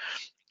that,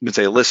 you can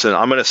say, listen,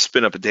 I'm going to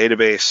spin up a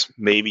database.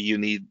 Maybe you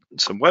need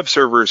some web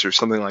servers or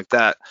something like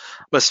that.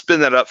 I'm going to spin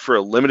that up for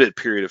a limited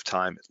period of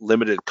time,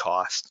 limited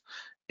cost,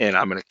 and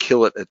I'm going to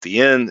kill it at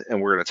the end,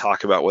 and we're going to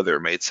talk about whether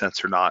it made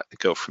sense or not and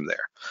go from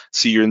there.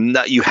 So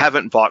you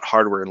haven't bought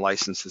hardware and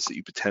licenses that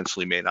you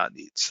potentially may not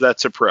need. So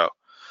that's a pro.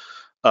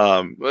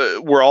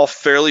 We're all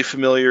fairly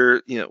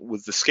familiar,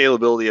 with the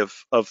scalability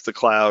of the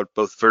cloud,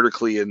 both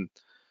vertically and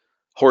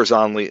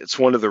horizontally. It's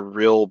one of the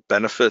real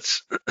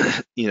benefits.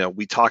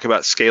 We talk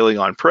about scaling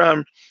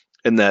on-prem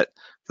and that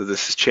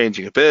this is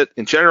changing a bit.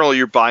 In general,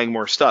 you're buying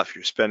more stuff.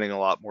 You're spending a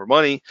lot more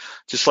money,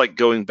 just like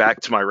going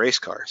back to my race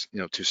cars,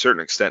 to a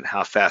certain extent,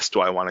 how fast do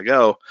I want to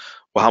go?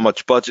 Well, how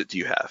much budget do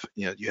you have?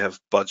 Do you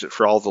have budget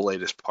for all the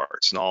latest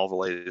parts and all the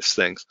latest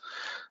things?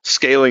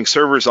 Scaling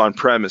servers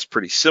on-prem is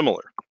pretty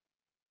similar.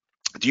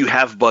 Do you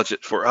have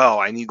budget for,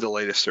 I need the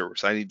latest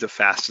servers, I need the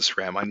fastest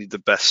RAM, I need the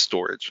best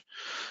storage?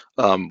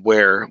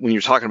 Where when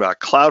you're talking about a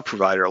cloud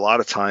provider, a lot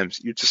of times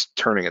you're just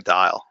turning a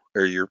dial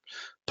or you're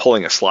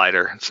pulling a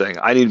slider and saying,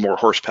 I need more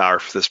horsepower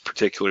for this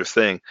particular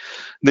thing.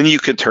 Then you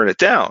can turn it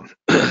down.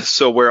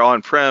 So where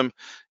on-prem,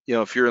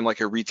 if you're in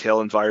like a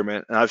retail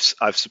environment, and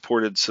I've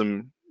supported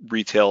some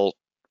retail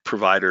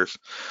providers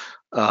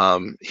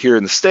here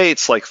in the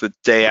States, like the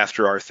day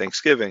after our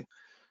Thanksgiving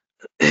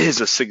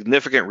is a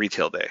significant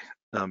retail day.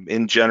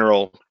 In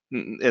general,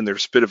 and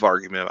there's a bit of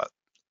argument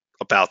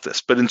about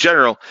this, but in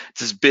general,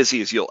 it's as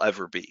busy as you'll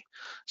ever be.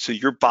 So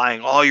you're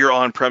buying all your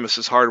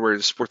on-premises hardware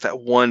to support that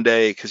one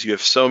day because you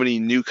have so many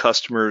new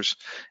customers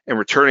and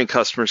returning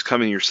customers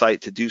coming to your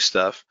site to do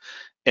stuff.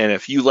 And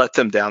if you let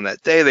them down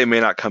that day, they may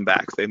not come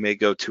back. They may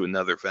go to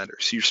another vendor.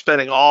 So you're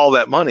spending all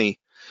that money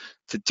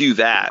to do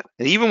that.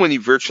 And even when you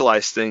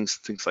virtualize things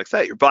like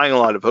that, you're buying a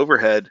lot of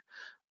overhead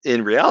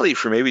in reality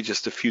for maybe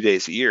just a few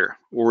days a year.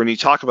 Or when you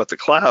talk about the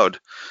cloud,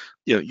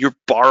 you're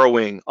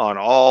borrowing on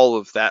all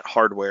of that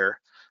hardware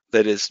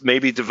that is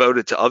maybe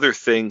devoted to other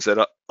things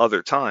at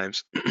other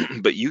times,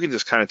 but you can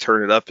just kind of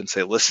turn it up and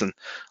say, listen,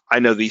 I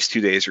know these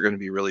 2 days are going to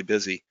be really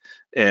busy,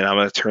 and I'm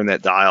going to turn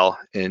that dial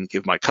and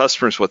give my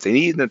customers what they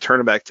need and then turn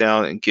it back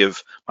down and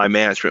give my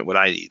management what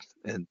I need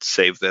and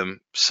save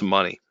them some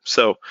money.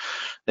 So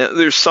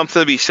there's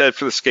something to be said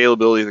for the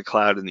scalability of the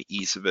cloud and the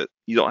ease of it.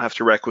 You don't have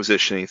to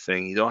requisition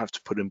anything. You don't have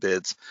to put in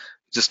bids.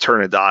 Just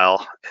turn a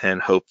dial and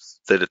hope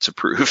that it's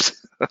approved.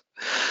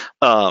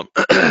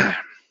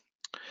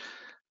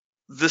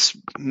 This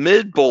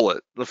mid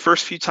bullet, the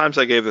first few times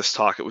I gave this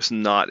talk, it was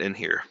not in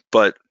here,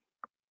 but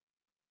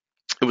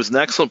it was an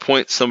excellent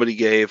point somebody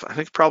gave. I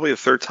think probably the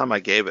third time I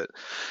gave it.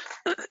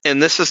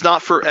 And this is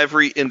not for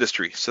every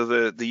industry,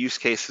 so the use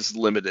case is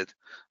limited.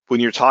 When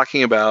you're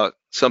talking about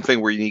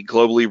something where you need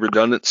globally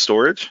redundant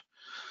storage,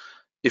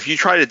 if you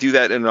try to do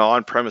that in an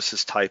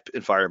on-premises type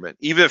environment,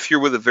 even if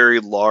you're with a very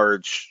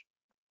large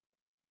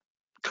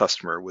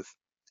customer with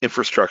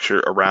infrastructure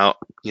around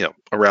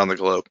the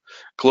globe,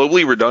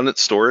 globally redundant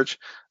storage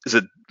is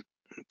a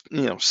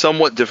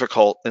somewhat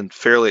difficult and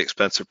fairly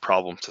expensive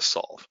problem to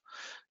solve.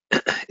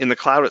 In the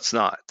cloud, it's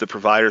not. The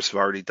providers have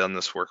already done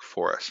this work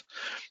for us.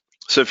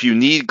 So if you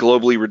need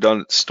globally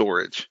redundant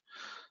storage,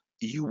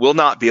 you will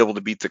not be able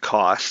to beat the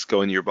cost,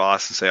 go into your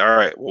boss and say, all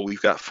right, well,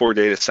 we've got 4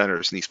 data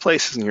centers in these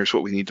places, and here's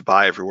what we need to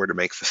buy everywhere to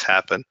make this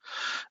happen.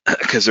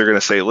 Because they're going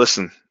to say,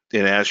 listen,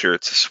 in Azure,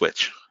 it's a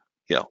switch.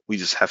 We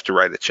just have to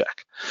write a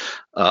check.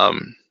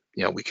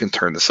 We can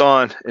turn this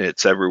on, and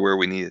it's everywhere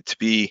we need it to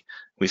be.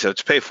 We just have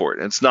to pay for it.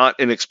 And it's not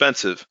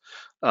inexpensive,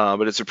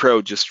 but it's a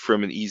pro just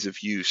from an ease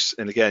of use.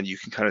 And again, you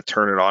can kind of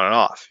turn it on and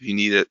off. If you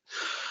need it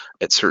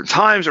at certain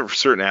times or for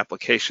certain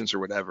applications or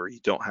whatever, you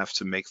don't have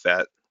to make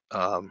that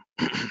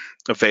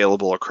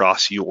available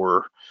across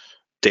your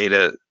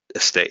data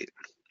estate.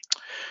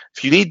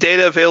 If you need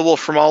data available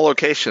from all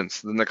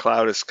locations, then the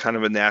cloud is kind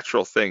of a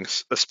natural thing,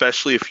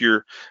 especially if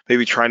you're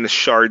maybe trying to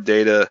shard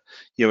data,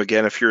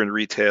 again, if you're in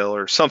retail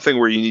or something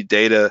where you need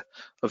data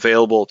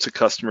available to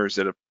customers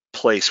at a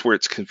place where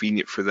it's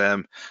convenient for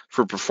them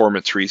for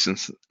performance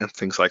reasons and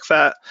things like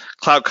that.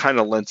 Cloud kind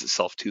of lends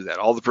itself to that.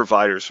 All the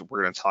providers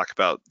we're going to talk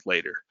about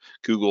later,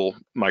 Google,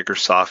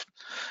 Microsoft,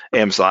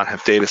 Amazon,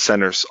 have data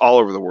centers all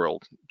over the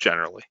world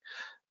generally.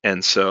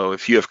 And so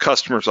if you have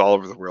customers all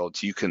over the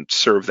world, you can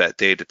serve that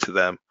data to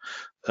them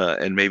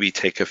and maybe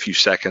take a few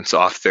seconds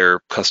off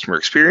their customer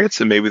experience,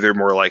 and maybe they're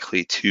more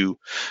likely to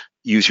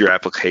use your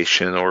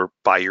application or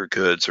buy your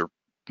goods or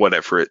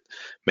whatever it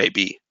may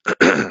be.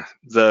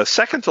 The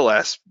second to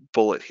last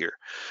bullet here,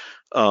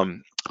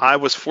 I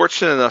was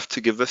fortunate enough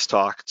to give this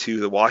talk to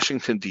the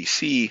Washington,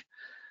 D.C.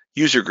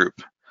 user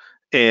group.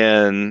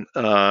 And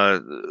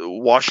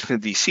Washington,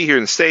 D.C. here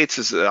in the States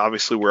is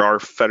obviously where our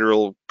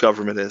federal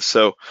government is.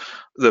 So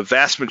the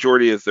vast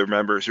majority of their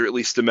members, or at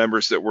least the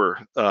members that were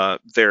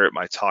there at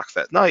my talk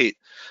that night,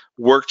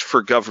 worked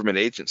for government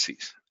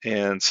agencies.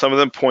 And some of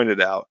them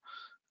pointed out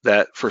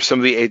that for some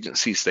of the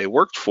agencies they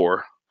worked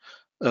for,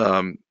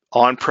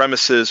 on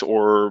premises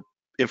or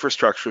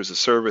infrastructure as a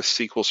service,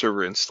 SQL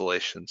Server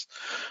installations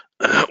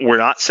were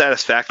not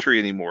satisfactory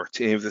anymore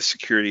to any of the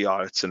security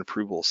audits and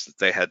approvals that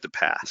they had to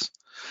pass.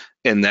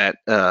 And that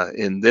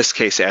in this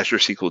case, Azure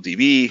SQL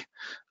DB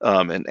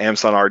and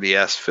Amazon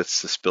RDS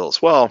fits this bill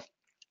as well,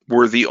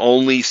 were the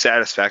only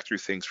satisfactory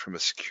things from a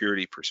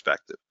security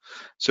perspective.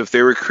 So if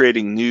they were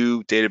creating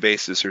new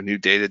databases or new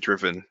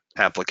data-driven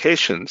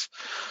applications,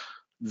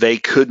 they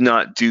could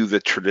not do the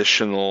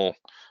traditional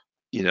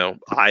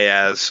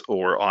IaaS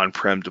or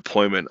on-prem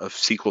deployment of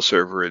SQL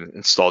Server and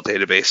install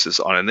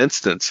databases on an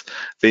instance.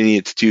 They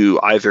needed to do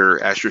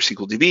either Azure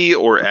SQL DB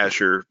or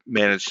Azure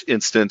Managed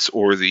Instance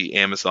or the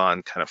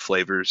Amazon kind of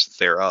flavors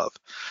thereof.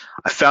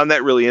 I found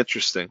that really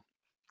interesting.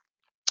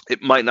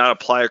 It might not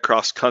apply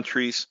across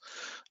countries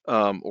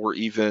or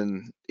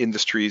even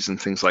industries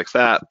and things like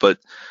that, but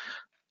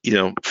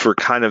for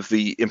kind of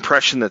the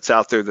impression that's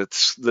out there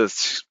that's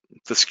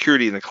the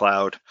security in the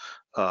cloud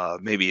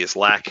maybe is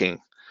lacking.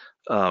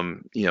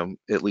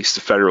 At least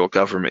the federal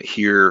government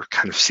here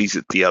kind of sees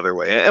it the other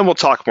way. And we'll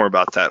talk more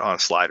about that on a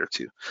slide or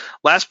two.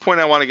 Last point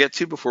I want to get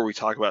to before we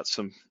talk about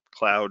some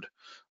cloud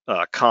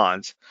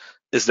cons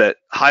is that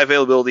high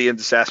availability and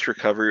disaster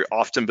recovery are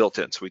often built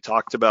in. So we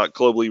talked about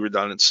globally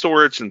redundant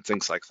storage and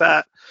things like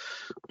that.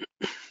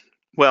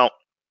 Well,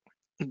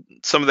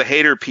 some of the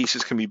hater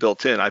pieces can be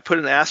built in. I put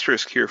an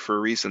asterisk here for a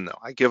reason, though.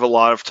 I give a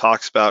lot of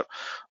talks about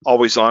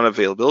always-on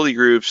availability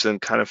groups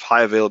and kind of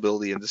high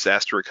availability and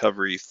disaster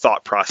recovery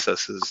thought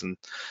processes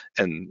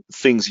and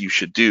things you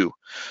should do.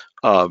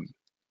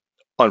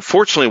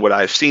 Unfortunately, what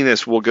I've seen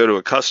is we'll go to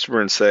a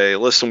customer and say,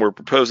 listen, we're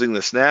proposing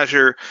this in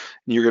Azure,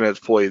 and you're going to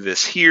deploy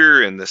this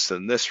here and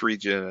this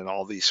region and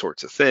all these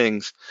sorts of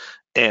things.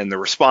 And the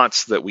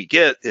response that we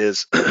get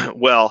is,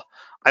 well,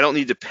 I don't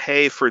need to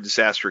pay for a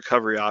disaster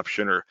recovery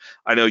option, or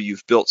I know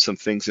you've built some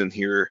things in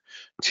here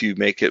to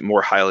make it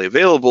more highly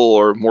available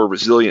or more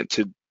resilient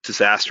to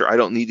disaster. I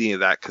don't need any of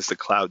that because the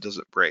cloud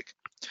doesn't break.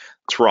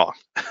 It's wrong.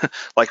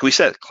 Like we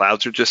said,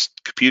 clouds are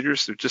just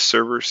computers. They're just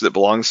servers that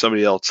belong to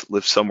somebody else,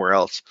 live somewhere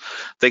else.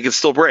 They can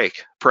still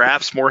break.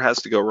 Perhaps more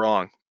has to go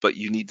wrong, but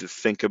you need to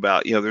think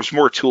about, there's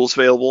more tools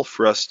available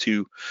for us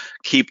to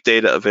keep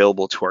data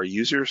available to our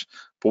users,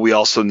 but we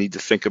also need to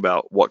think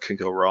about what can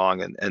go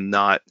wrong and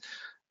not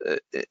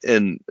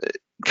and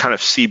kind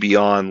of see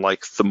beyond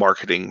like the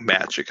marketing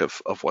magic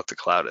of what the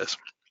cloud is.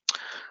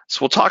 So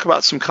we'll talk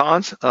about some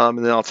cons, and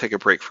then I'll take a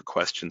break for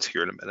questions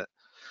here in a minute.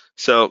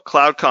 So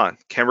cloud con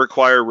can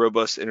require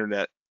robust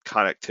internet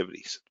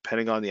connectivities,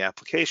 depending on the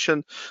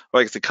application,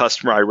 like the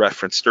customer I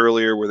referenced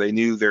earlier, where they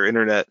knew their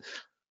internet,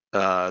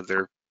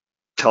 their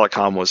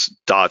telecom was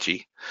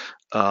dodgy.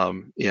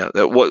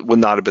 That would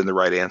not have been the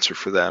right answer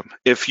for them.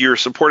 If you're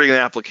supporting an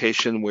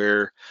application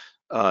where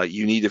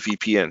you need a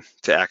VPN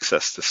to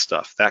access this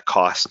stuff, that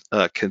cost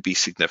can be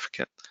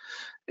significant.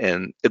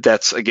 And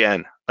that's,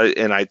 again,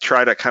 and I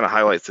try to kind of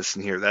highlight this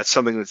in here, that's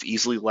something that's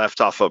easily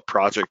left off a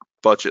project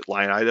budget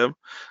line item.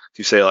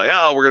 You say like,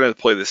 oh, we're going to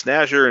deploy this in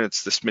Azure and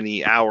it's this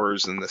many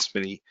hours and this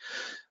many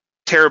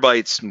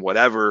terabytes and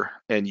whatever,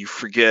 and you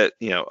forget,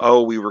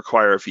 oh, we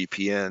require a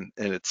VPN,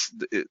 and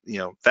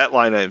that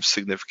line item is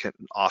significant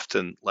and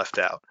often left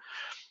out.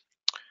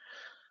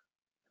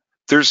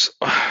 There's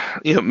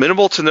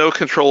minimal to no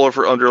control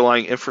over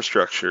underlying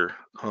infrastructure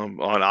on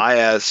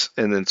IaaS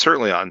and then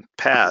certainly on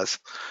PaaS.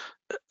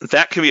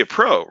 That can be a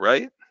pro,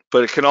 right?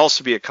 But it can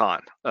also be a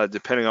con,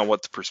 depending on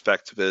what the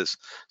perspective is,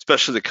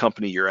 especially the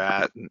company you're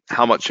at and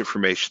how much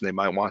information they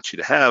might want you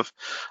to have.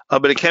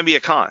 But it can be a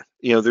con.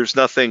 There's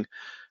nothing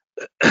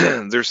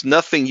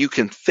you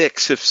can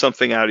fix if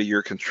something out of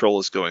your control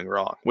is going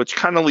wrong, which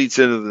kind of leads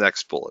into the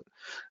next bullet.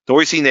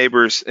 Noisy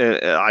neighbors.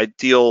 I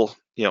deal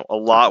a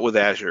lot with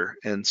Azure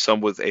and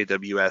some with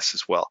AWS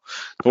as well.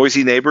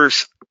 Noisy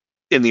neighbors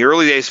in the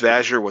early days of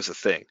Azure was a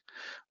thing.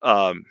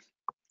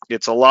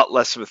 It's a lot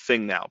less of a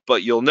thing now,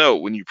 but you'll note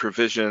when you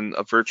provision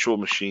a virtual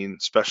machine,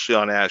 especially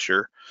on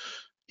Azure,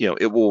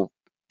 it will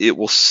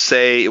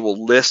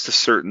list a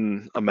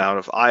certain amount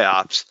of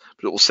IOPS,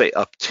 but it will say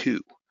up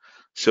to.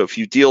 So if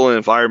you deal in an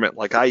environment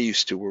like I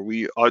used to,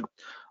 where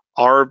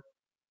our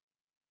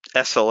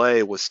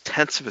SLA was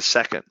tenths of a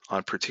second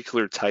on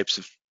particular types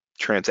of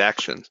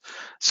transactions.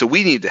 So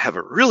we need to have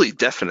a really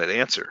definite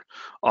answer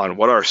on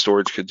what our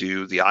storage could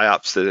do, the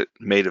IOPS that it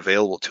made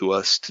available to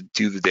us to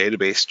do the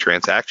database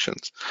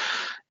transactions.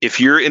 If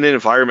you're in an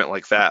environment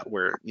like that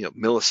where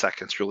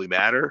milliseconds really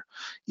matter,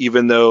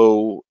 even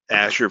though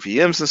Azure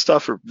VMs and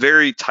stuff are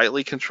very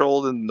tightly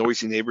controlled and the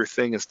noisy neighbor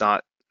thing is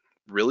not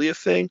really a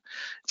thing,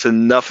 it's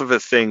enough of a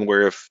thing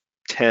where if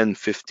 10,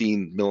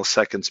 15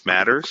 milliseconds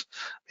matters,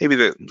 maybe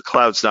the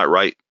cloud's not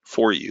right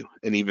for you.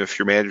 And even if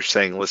your manager's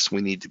saying, listen,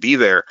 we need to be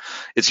there,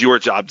 it's your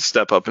job to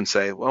step up and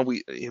say, well,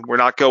 we're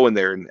not going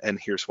there, and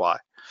here's why.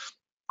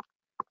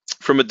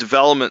 From a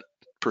development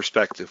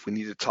perspective, we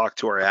need to talk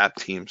to our app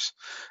teams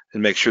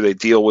and make sure they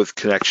deal with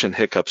connection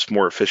hiccups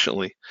more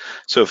efficiently.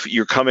 So if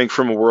you're coming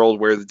from a world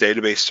where the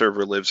database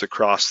server lives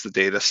across the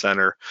data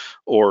center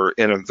or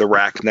in the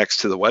rack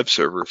next to the web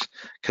servers,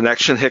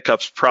 connection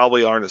hiccups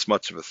probably aren't as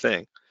much of a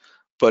thing.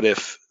 But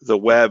if the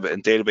web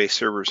and database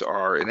servers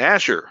are in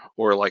Azure,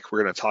 or like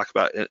we're going to talk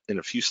about in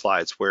a few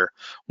slides, where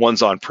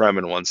one's on-prem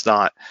and one's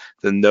not,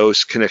 then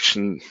those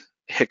connection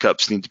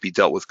hiccups need to be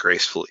dealt with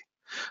gracefully.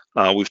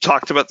 We've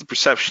talked about the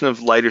perception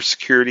of lighter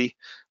security,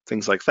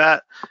 things like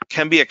that.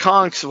 Can be a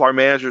con because if our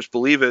managers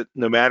believe it,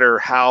 no matter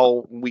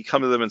how we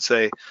come to them and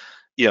say,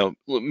 you know,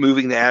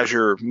 moving to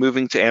Azure,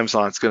 moving to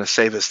Amazon, it's going to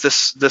save us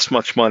this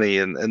much money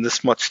and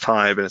this much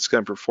time, and it's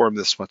going to perform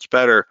this much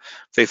better.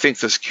 If they think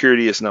the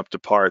security isn't up to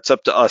par, it's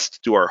up to us to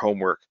do our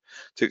homework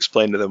to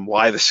explain to them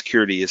why the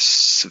security is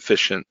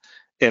sufficient.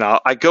 And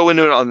I go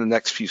into it on the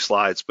next few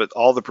slides, but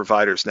all the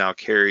providers now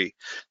carry,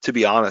 to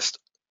be honest,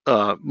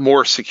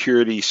 more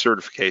security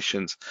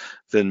certifications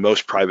than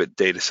most private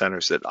data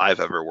centers that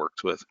I've ever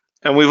worked with.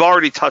 And we've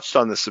already touched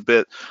on this a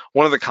bit.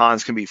 One of the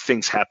cons can be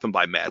things happen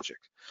by magic.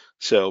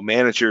 So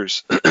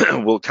managers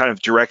will kind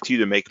of direct you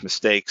to make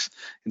mistakes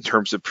in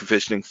terms of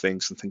provisioning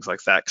things and things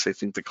like that because they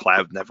think the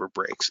cloud never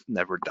breaks,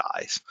 never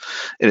dies.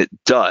 And it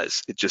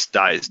does. It just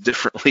dies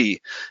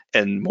differently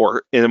and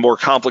in a more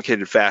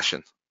complicated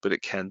fashion, but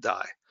it can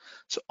die.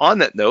 So on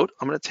that note,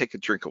 I'm going to take a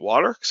drink of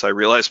water because I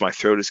realize my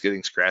throat is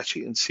getting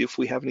scratchy and see if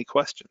we have any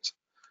questions.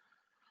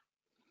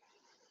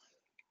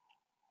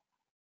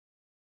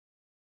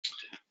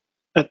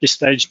 At this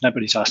stage,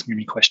 nobody's asking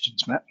any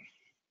questions, Matt.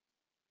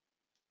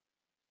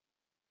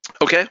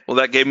 Okay, well,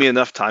 that gave me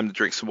enough time to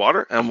drink some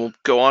water, and we'll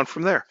go on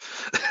from there.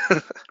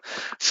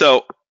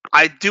 So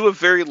I do a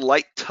very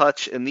light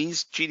touch, and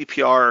these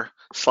GDPR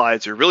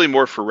slides are really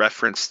more for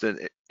reference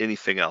than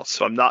anything else.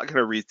 So I'm not going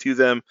to read through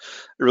them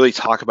and really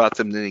talk about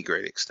them to any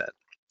great extent.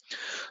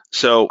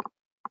 So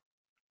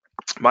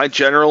my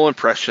general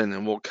impression,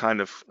 and we'll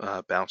kind of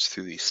bounce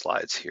through these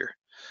slides here,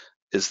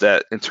 is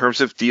that in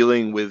terms of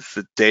dealing with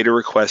the data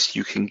requests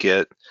you can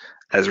get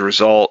as a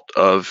result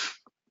of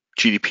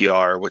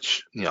GDPR,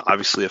 which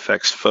obviously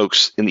affects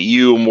folks in the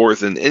EU more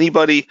than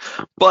anybody,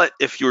 but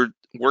if you're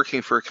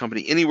working for a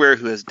company anywhere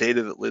who has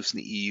data that lives in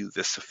the EU,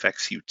 this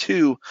affects you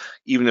too,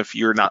 even if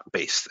you're not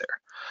based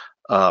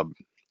there.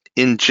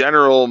 In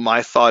general,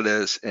 my thought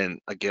is, and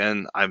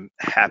again, I'm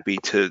happy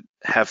to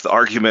have the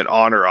argument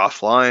on or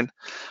offline,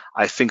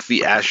 I think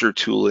the Azure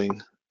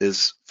tooling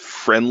is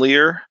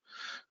friendlier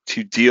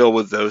to deal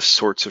with those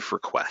sorts of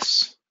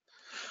requests.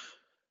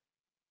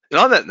 And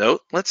on that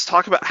note, let's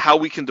talk about how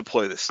we can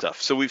deploy this stuff.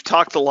 So we've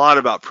talked a lot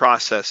about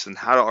process and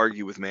how to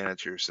argue with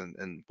managers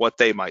and what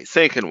they might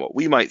think and what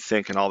we might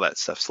think and all that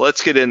stuff. So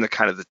let's get into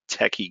kind of the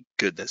techie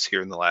goodness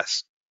here in the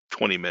last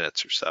 20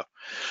 minutes or so.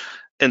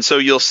 And so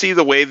you'll see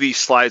the way these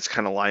slides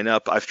kind of line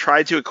up. I've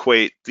tried to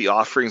equate the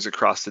offerings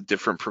across the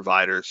different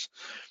providers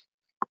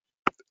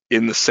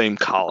in the same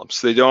column.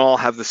 So they don't all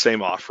have the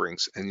same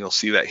offerings, and you'll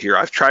see that here.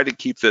 I've tried to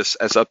keep this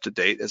as up to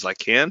date as I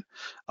can.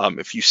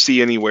 If you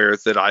see anywhere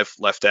that I've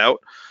left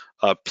out,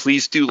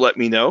 please do let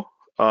me know.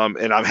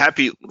 And I'm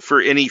happy for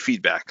any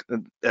feedback.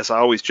 As I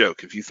always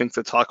joke, if you think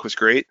the talk was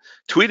great,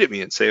 tweet at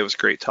me and say it was a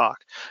great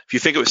talk. If you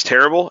think it was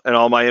terrible and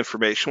all my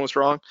information was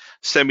wrong,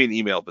 send me an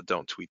email, but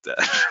don't tweet that.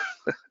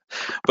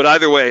 But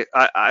either way,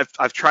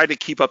 I've tried to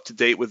keep up to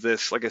date with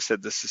this. Like I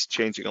said, this is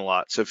changing a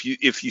lot. So if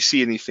you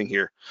see anything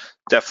here,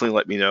 definitely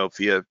let me know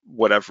via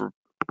whatever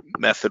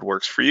method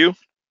works for you.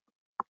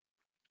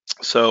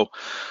 So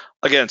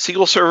again,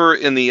 SQL Server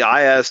in the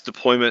IaaS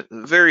deployment,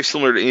 very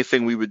similar to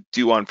anything we would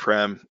do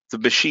on-prem. The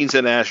machine's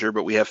in Azure,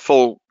 but we have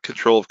full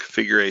control of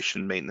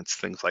configuration, maintenance,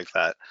 things like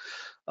that.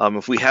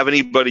 If we have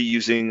anybody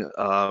using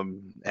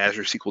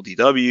Azure SQL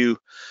DW,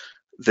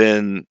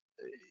 then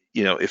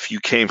if you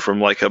came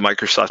from like a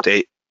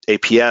Microsoft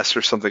APS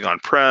or something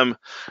on-prem,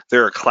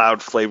 there are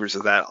cloud flavors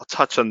of that. I'll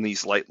touch on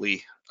these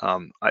lightly.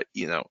 Not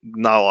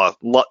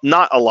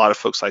a lot of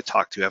folks I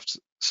talk to have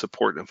to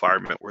support an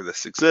environment where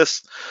this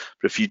exists,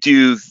 but if you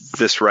do,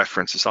 this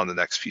reference is on the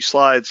next few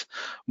slides.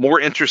 More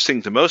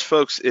interesting to most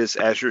folks is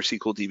Azure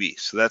SQL DB.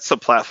 So that's the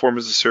platform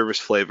as a service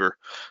flavor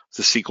of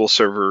the SQL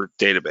Server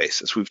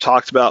database. As we've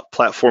talked about,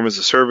 platform as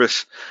a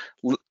service,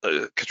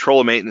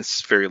 control of maintenance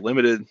is very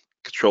limited.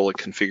 Control of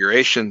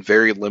configuration,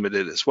 very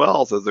limited as well,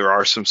 although there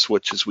are some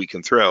switches we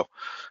can throw.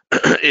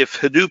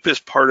 If Hadoop is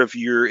part of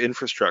your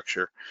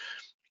infrastructure,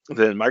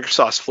 then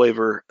Microsoft's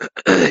flavor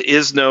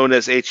is known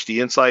as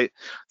HD Insight,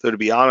 though to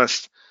be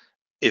honest,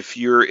 if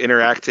you're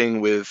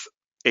interacting with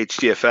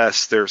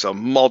HDFS, there's a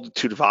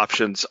multitude of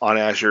options on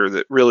Azure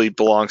that really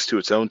belongs to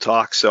its own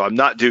talk, so I'm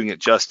not doing it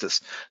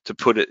justice to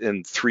put it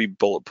in 3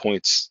 bullet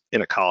points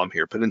in a column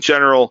here. But in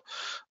general,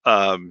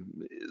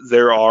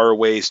 there are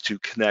ways to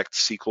connect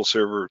SQL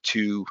Server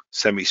to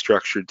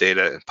semi-structured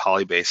data, and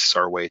Polybase is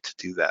our way to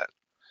do that.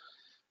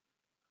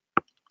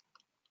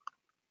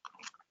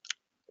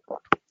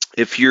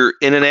 if you're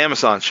in an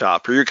Amazon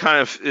shop or you're kind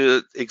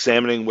of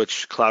examining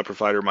which cloud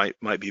provider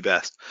might be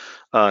best,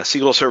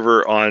 SQL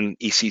Server on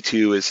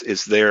EC2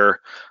 is their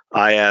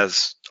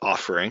IaaS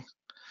offering.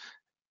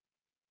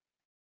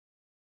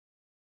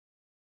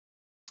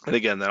 And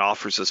again, that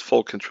offers us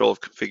full control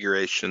of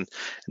configuration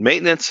and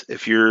maintenance.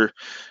 If you're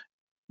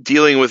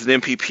dealing with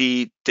an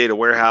MPP data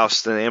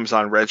warehouse, then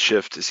Amazon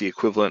Redshift is the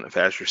equivalent of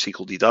Azure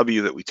SQL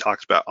DW that we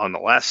talked about on the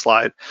last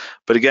slide.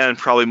 But again,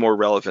 probably more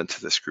relevant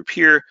to this group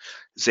here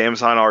is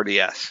Amazon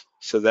RDS.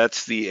 So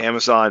that's the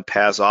Amazon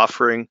PaaS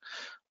offering,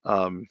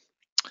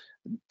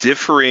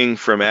 differing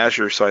from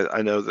Azure. So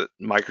I know that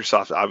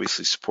Microsoft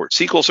obviously supports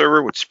SQL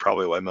Server, which is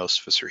probably why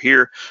most of us are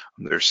here.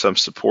 There's some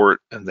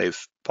support, and they've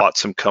bought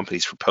some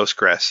companies for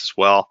Postgres as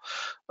well.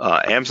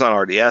 Amazon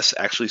RDS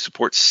actually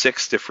supports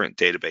 6 different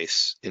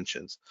database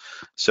engines.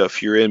 So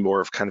if you're in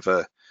more of kind of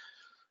a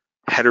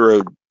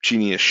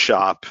heterogeneous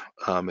shop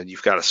and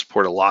you've got to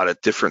support a lot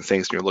of different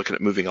things and you're looking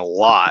at moving a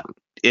lot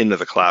into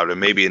the cloud and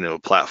maybe into a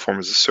platform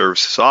as a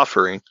services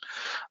offering,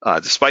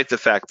 despite the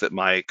fact that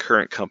my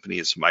current company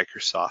is a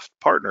Microsoft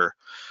partner,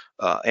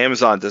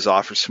 Amazon does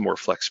offer some more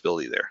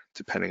flexibility there,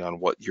 depending on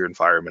what your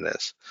environment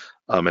is.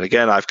 And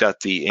again, I've got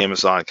the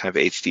Amazon kind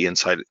of HD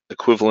Insight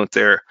equivalent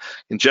there.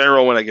 In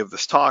general, when I give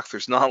this talk,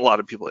 there's not a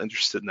lot of people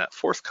interested in that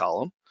 4th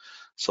column.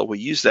 So we'll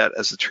use that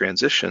as a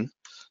transition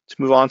to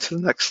move on to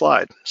the next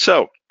slide.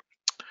 So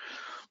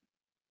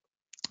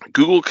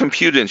Google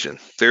Compute Engine.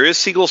 There is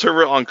SQL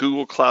Server on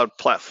Google Cloud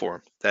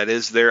Platform. That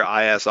is their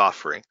IaaS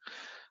offering.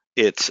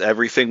 It's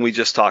everything we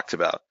just talked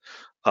about.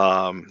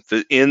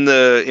 In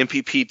the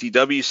MPP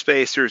DW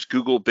space, there's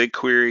Google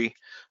BigQuery.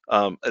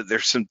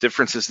 There's some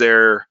differences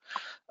there.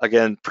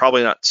 Again,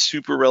 probably not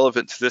super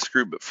relevant to this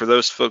group, but for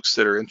those folks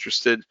that are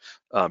interested,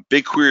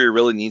 BigQuery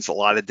really needs a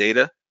lot of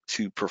data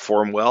to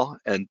perform well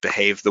and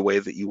behave the way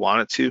that you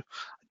want it to.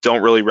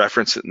 Don't really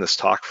reference it in this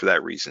talk for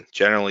that reason.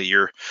 Generally,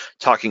 you're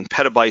talking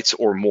petabytes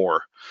or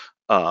more,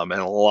 and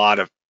a lot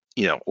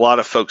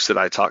of folks that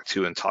I talk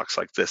to in talks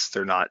like this,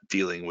 they're not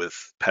dealing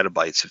with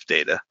petabytes of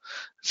data.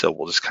 So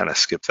we'll just kind of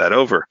skip that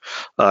over.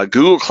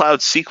 Google Cloud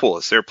SQL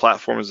is their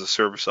platform as a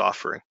service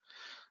offering.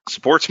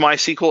 Supports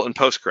MySQL and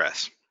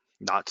Postgres.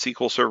 Not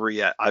SQL Server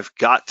yet. I've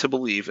got to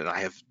believe, and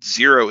I have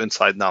zero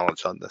inside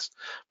knowledge on this,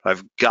 but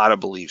I've got to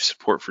believe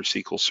support for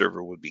SQL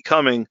Server would be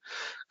coming.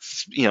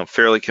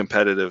 Fairly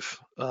competitive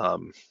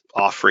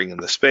offering in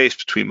the space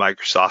between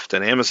Microsoft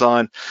and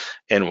Amazon.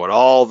 And what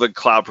all the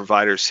cloud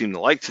providers seem to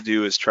like to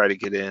do is try to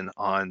get in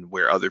on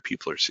where other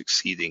people are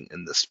succeeding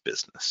in this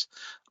business.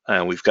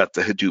 And we've got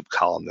the Hadoop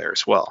column there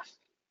as well.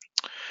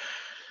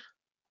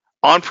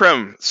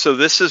 On-prem, so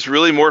this is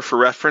really more for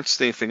reference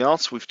than anything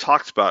else. We've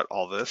talked about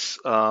all this,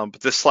 but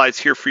this slide's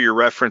here for your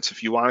reference.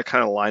 If you want to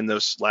kind of line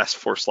those last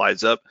 4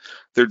 slides up,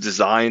 they're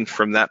designed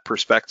from that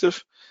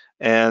perspective.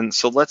 And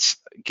so let's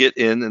get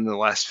in the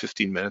last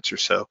 15 minutes or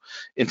so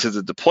into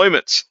the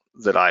deployments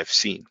that I've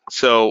seen.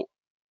 So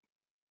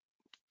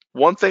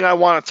one thing I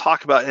want to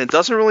talk about, and it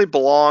doesn't really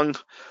belong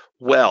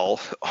well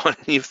on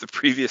any of the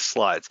previous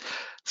slides.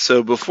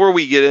 So before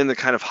we get into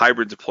kind of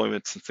hybrid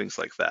deployments and things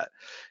like that,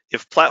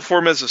 if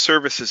platform as a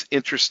service is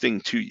interesting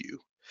to you,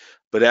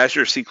 but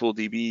Azure SQL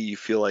DB you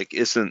feel like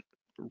isn't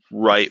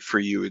right for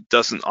you, it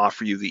doesn't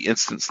offer you the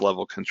instance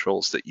level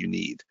controls that you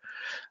need,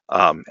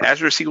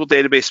 Azure SQL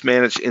Database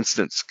Managed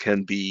Instance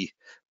can be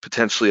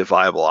potentially a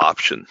viable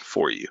option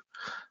for you.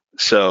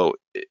 So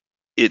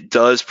it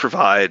does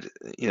provide,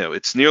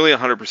 it's nearly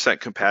 100%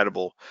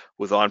 compatible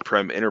with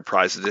on-prem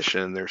Enterprise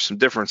Edition. And there's some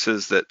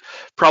differences that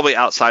probably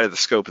outside of the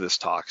scope of this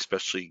talk,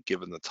 especially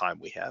given the time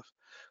we have.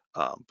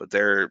 But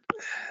they're,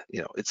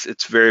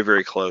 it's very,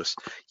 very close.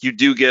 You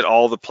do get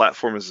all the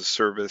platform as a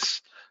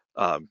service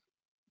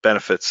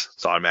benefits.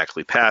 It's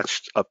automatically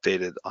patched,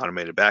 updated,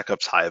 automated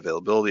backups, high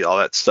availability, all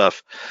that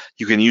stuff.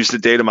 You can use the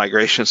data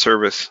migration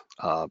service,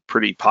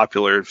 pretty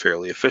popular and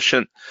fairly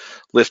efficient,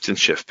 lift and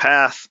shift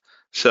path.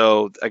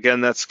 So again,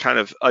 that's kind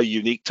of a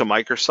unique to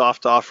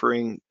Microsoft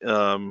offering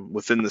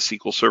within the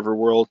SQL Server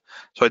world.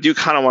 So I do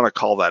kind of want to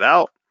call that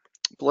out.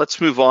 But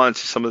let's move on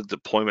to some of the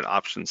deployment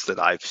options that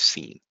I've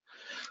seen.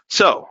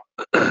 So,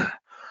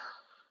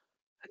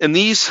 and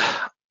these,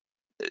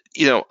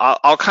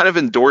 I'll kind of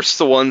endorse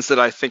the ones that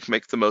I think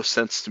make the most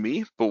sense to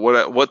me. But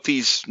what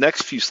these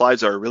next few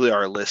slides are really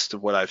are a list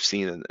of what I've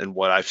seen and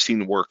what I've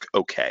seen work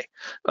okay.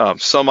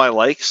 Some I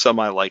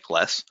like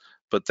less,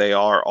 but they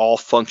are all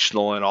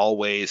functional in all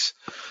ways.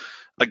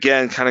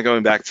 Again, kind of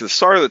going back to the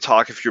start of the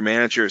talk, if your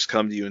manager has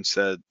come to you and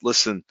said,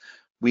 listen,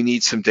 we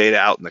need some data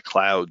out in the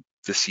cloud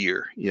this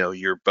year,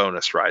 your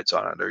bonus rides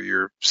on it, or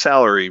your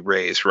salary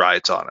raise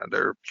rides on it,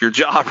 or your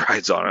job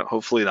rides on it,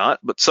 hopefully not,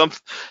 but something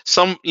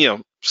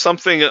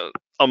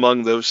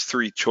among those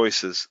 3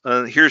 choices.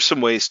 Here's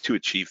some ways to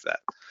achieve that.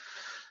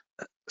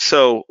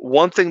 So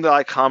one thing that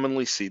I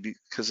commonly see,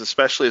 because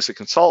especially as a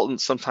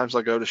consultant, sometimes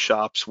I go to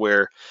shops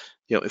where,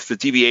 if the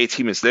DBA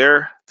team is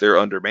there, they're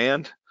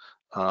undermanned,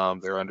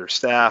 they're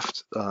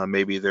understaffed,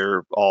 maybe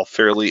they're all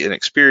fairly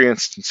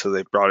inexperienced, and so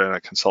they brought in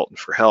a consultant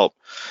for help.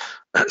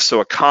 So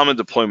a common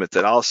deployment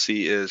that I'll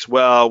see is,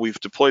 well, we've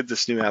deployed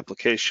this new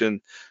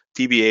application,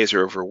 DBAs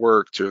are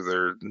overworked, or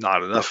there are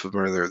not enough of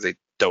them, or they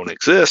don't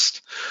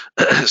exist.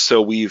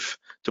 So we've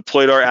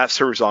deployed our app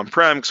servers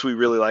on-prem because we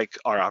really like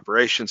our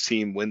operations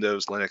team,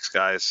 Windows, Linux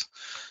guys,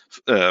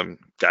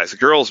 guys and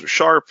girls are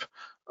sharp,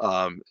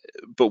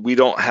 but we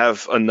don't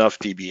have enough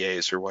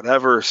DBAs or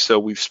whatever. So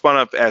we've spun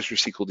up Azure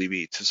SQL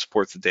DB to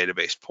support the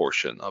database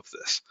portion of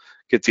this,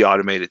 get the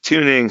automated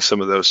tuning,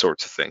 some of those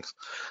sorts of things.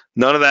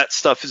 None of that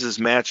stuff is as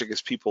magic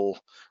as people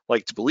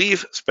like to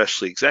believe,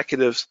 especially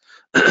executives,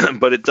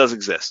 but it does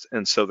exist,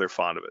 and so they're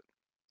fond of it.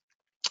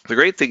 The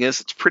great thing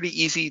is it's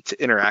pretty easy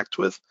to interact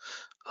with.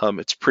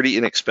 It's pretty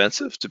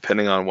inexpensive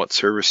depending on what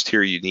service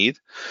tier you need.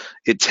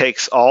 It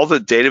takes all the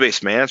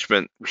database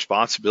management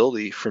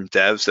responsibility from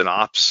devs and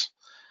ops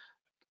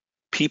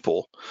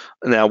people.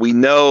 Now, we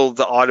know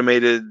the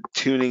automated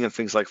tuning and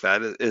things like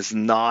that is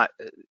not,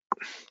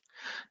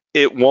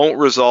 it won't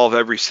resolve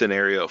every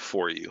scenario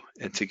for you.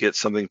 And to get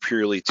something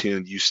purely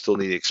tuned, you still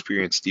need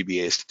experienced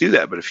DBAs to do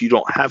that. But if you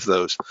don't have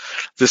those,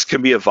 this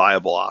can be a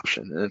viable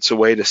option. And it's a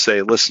way to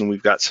say, listen,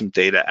 we've got some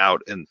data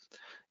out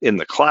in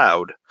the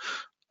cloud,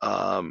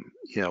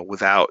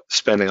 without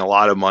spending a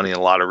lot of money and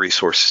a lot of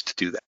resources to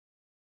do that.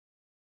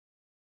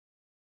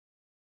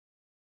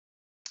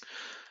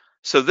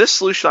 So this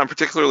solution I'm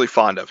particularly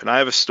fond of, and I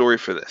have a story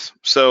for this.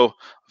 So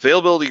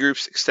availability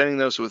groups, extending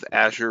those with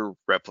Azure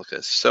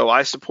replicas. So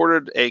I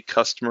supported a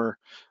customer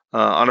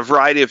on a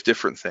variety of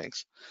different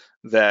things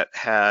that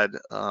had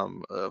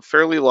a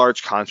fairly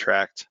large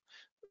contract,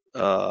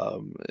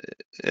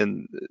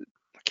 and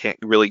I can't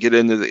really get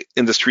into the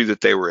industry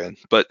that they were in,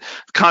 but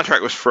the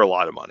contract was for a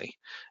lot of money.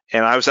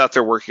 And I was out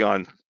there working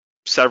on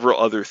several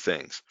other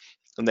things.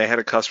 And they had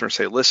a customer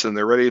say, listen,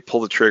 they're ready to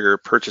pull the trigger,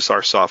 purchase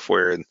our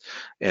software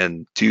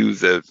and do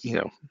the,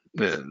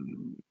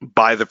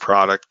 buy the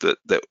product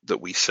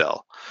that we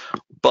sell.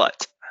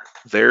 But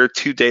their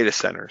two data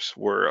centers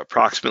were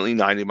approximately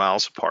 90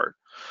 miles apart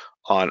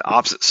on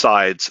opposite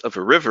sides of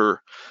a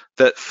river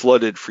that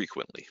flooded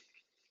frequently.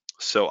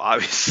 So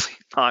obviously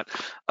not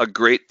a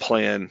great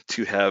plan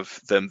to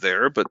have them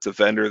there, but the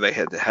vendor they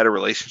had a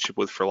relationship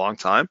with for a long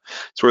time.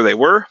 It's where they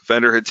were.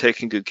 Vendor had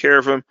taken good care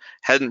of them,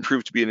 hadn't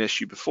proved to be an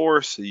issue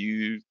before, so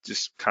you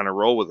just kind of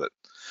roll with it.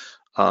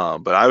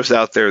 But I was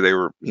out there, they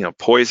were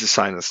poised to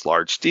sign this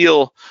large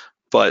deal,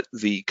 but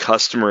the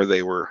customer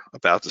they were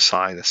about to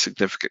sign a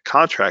significant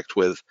contract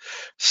with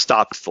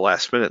stopped at the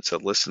last minute and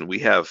said, listen, we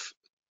have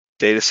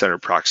data center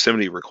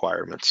proximity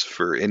requirements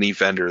for any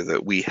vendor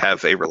that we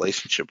have a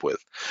relationship with.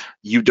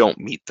 You don't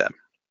meet them.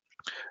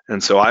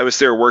 And so I was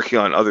there working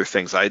on other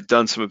things. I had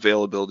done some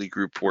availability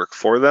group work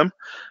for them,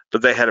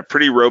 but they had a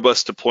pretty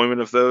robust deployment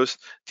of those.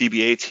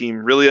 DBA team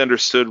really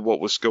understood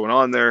what was going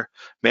on there,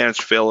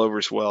 managed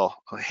failovers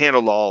well,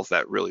 handled all of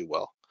that really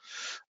well.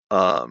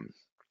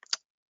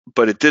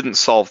 But it didn't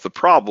solve the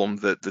problem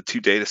that the two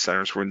data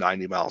centers were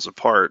 90 miles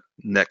apart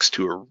next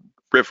to a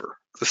river,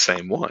 the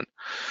same one.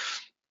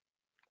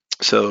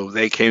 So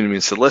they came to me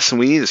and said, listen,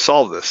 we need to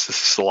solve this.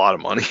 This is a lot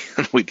of money,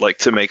 and we'd like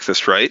to make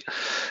this right.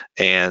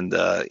 And,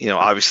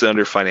 obviously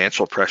under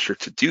financial pressure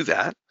to do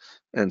that.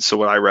 And so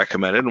what I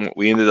recommended and what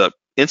we ended up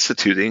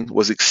instituting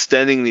was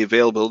extending the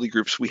availability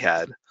groups we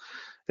had.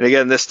 And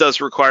again, this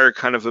does require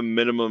kind of a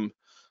minimum,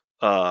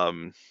 or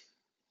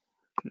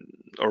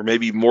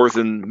maybe more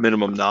than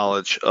minimum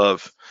knowledge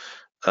of,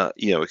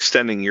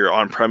 extending your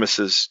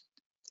on-premises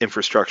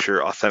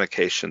infrastructure,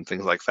 authentication,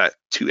 things like that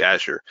to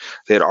Azure.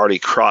 They had already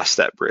crossed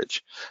that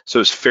bridge. So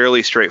it's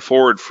fairly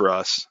straightforward for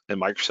us,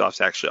 and Microsoft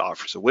actually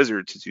offers a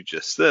wizard to do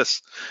just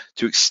this,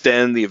 to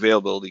extend the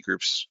availability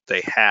groups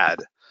they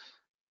had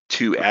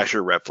to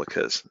Azure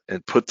replicas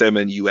and put them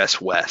in US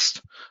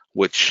West,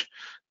 which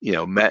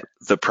met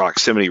the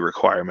proximity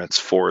requirements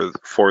for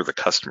the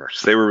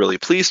customers. They were really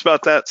pleased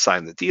about that,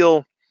 signed the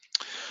deal,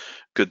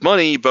 good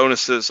money,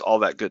 bonuses, all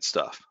that good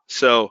stuff.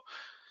 So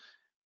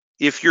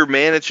if you're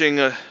managing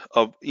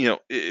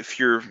if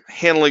you're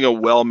handling a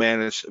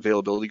well-managed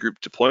availability group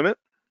deployment,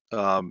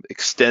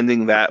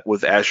 extending that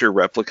with Azure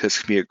replicas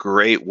can be a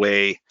great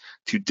way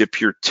to dip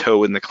your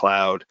toe in the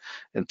cloud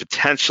and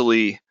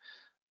potentially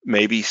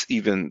maybe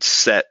even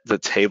set the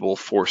table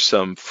for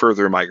some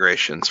further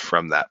migrations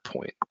from that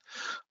point.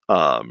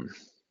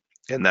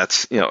 And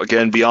that's,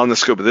 again, beyond the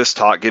scope of this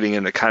talk, getting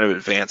into kind of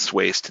advanced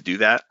ways to do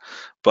that.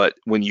 But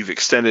when you've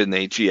extended an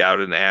AG out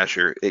in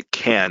Azure, it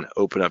can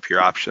open up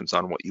your options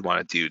on what you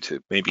want to do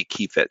to maybe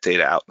keep that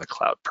data out in the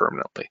cloud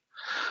permanently.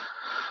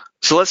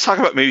 So let's talk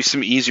about maybe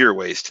some easier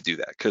ways to do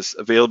that, because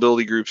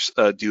availability groups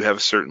do have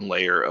a certain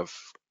layer of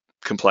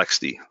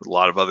complexity. A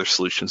lot of other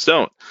solutions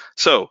don't.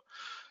 So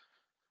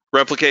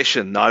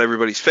replication, not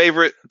everybody's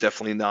favorite,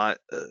 definitely not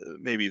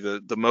maybe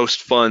the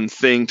most fun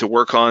thing to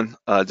work on,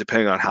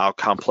 depending on how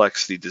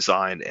complex the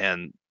design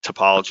and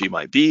topology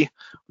might be,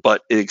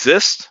 but it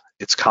exists,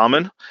 it's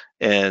common,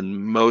 and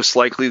most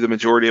likely the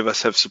majority of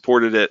us have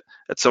supported it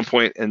at some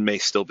point and may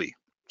still be.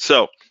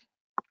 So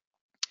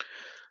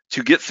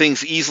to get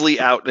things easily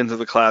out into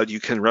the cloud, you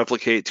can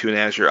replicate to an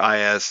Azure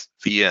IaaS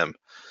VM.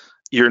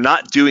 you're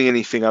not doing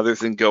anything other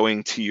than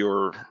going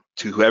to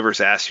whoever's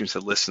asked you and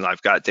said, listen,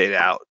 I've got data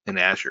out in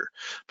Azure.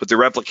 But the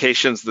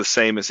replication's the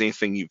same as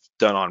anything you've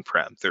done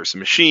on-prem. There's a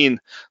machine,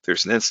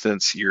 there's an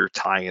instance, you're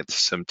tying it to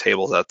some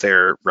tables out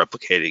there,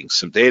 replicating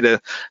some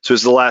data. So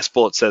as the last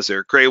bullet says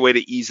there, a great way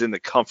to ease into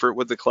comfort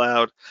with the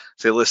cloud.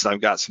 Say, listen,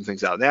 I've got some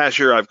things out in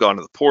Azure, I've gone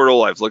to the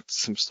portal, I've looked at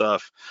some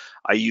stuff.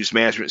 I use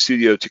Management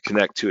Studio to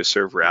connect to a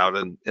server out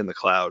in the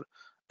cloud.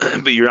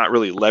 But you're not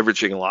really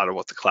leveraging a lot of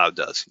what the cloud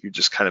does. You're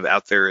just kind of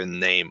out there in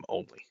name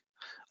only.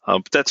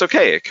 But that's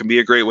okay. It can be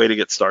a great way to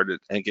get started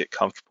and get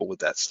comfortable with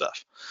that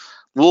stuff.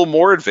 A little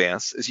more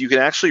advanced is you can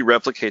actually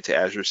replicate to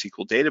Azure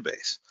SQL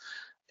database.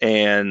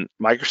 And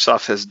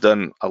Microsoft has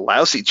done a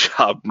lousy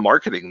job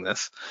marketing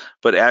this,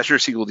 but Azure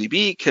SQL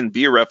DB can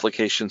be a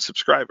replication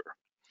subscriber.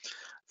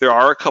 There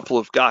are a couple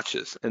of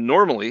gotchas. And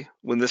normally,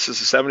 when this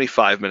is a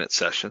 75-minute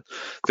session,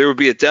 there would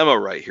be a demo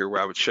right here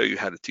where I would show you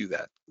how to do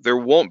that. There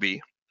won't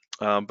be.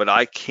 But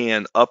I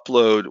can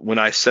upload, when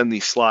I send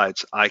these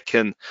slides, I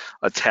can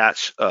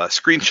attach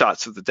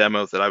screenshots of the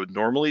demo that I would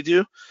normally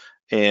do.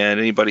 And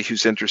anybody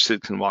who's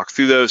interested can walk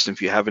through those. And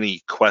if you have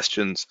any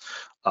questions,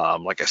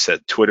 like I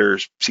said,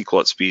 Twitter's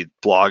SQL at Speed,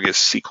 blog is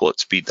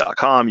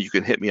SQLatspeed.com. You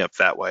can hit me up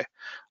that way.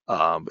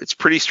 It's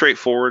pretty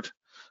straightforward.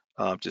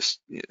 Just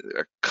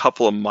a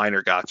couple of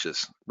minor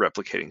gotchas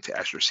replicating to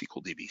Azure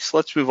SQL DB. So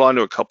let's move on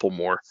to a couple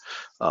more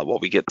while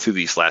we get through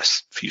these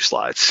last few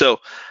slides. So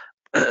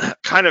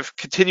kind of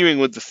continuing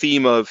with the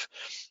theme of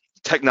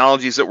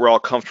technologies that we're all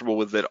comfortable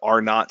with that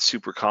are not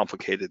super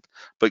complicated,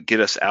 but get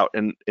us out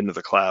into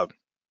the cloud.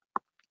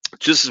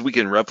 Just as we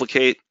can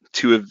replicate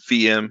to a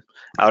VM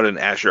out in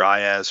Azure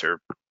IaaS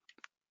or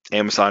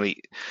Amazon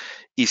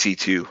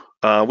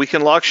EC2, we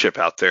can log ship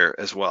out there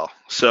as well.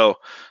 So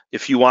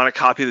if you want to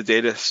copy the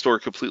data, store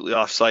it completely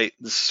offsite,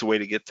 this is a way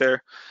to get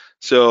there.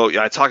 So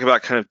yeah, I talk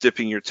about kind of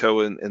dipping your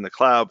toe in the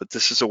cloud, but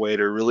this is a way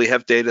to really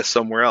have data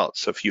somewhere else.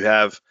 So if you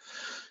have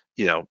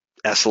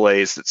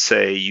SLAs that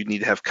say you need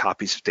to have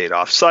copies of data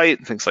off-site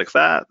and things like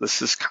that,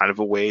 this is kind of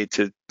a way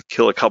to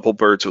kill a couple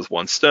birds with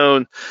one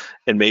stone.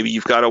 And maybe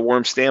you've got a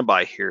warm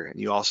standby here, and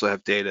you also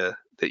have data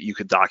that you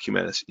could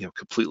document as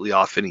completely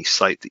off any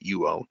site that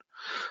you own.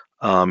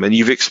 And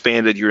you've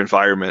expanded your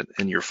environment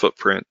and your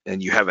footprint,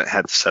 and you haven't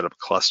had to set up a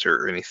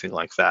cluster or anything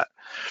like that.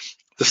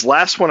 This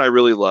last one I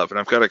really love, and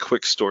I've got a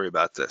quick story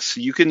about this.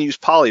 So you can use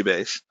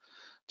Polybase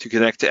to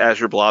connect to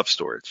Azure Blob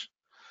Storage.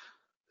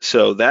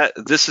 So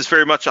this is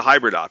very much a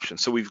hybrid option.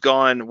 So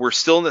we're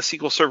still in the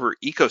SQL Server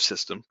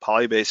ecosystem.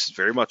 Polybase is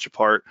very much a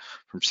part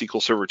from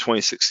SQL Server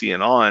 2016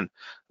 and on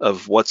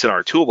of what's in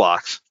our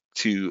toolbox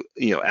to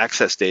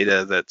access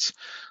data that's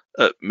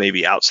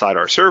maybe outside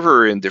our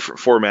server in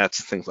different formats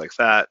and things like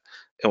that.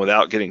 And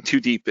without getting too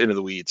deep into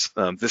the weeds,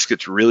 this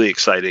gets really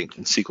exciting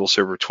in SQL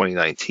Server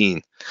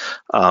 2019.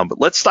 But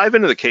let's dive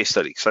into the case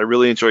study because I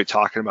really enjoyed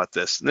talking about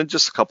this, and then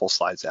just a couple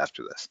slides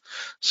after this.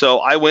 So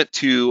I went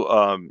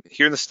to,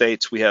 here in the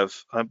States, we have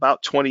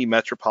about 20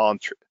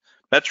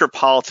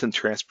 metropolitan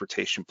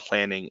transportation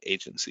planning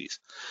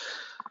agencies.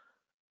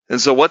 And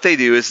so what they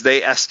do is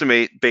they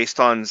estimate based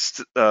on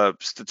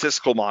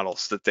statistical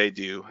models that they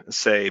do,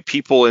 say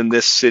people in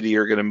this city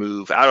are going to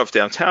move out of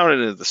downtown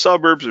and into the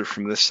suburbs, or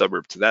from this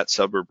suburb to that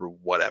suburb, or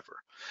whatever.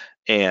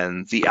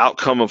 And the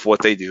outcome of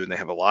what they do, and they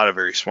have a lot of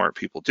very smart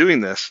people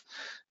doing this,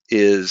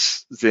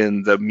 is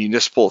then the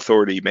municipal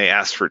authority may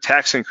ask for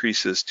tax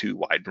increases to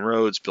widen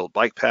roads, build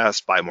bike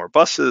paths, buy more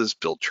buses,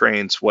 build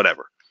trains,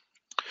 whatever.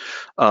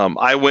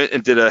 I went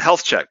and did a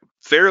health check.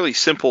 Fairly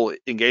simple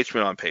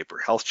engagement on paper.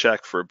 Health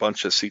check for a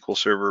bunch of SQL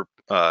Server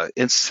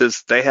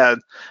instances. They had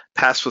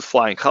passed with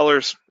flying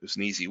colors. It was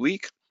an easy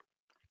week.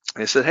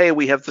 They said, hey,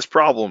 we have this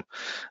problem.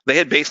 They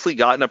had basically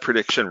gotten a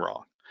prediction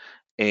wrong.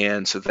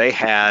 And so they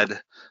had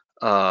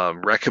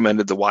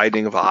recommended the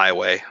widening of a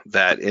highway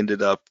that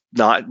ended up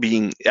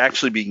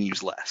actually being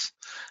used less.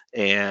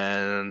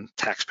 And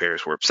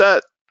taxpayers were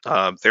upset.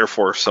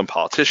 Therefore, some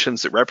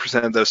politicians that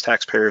represented those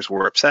taxpayers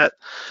were upset.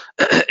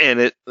 And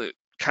it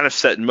kind of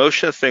set in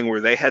motion a thing where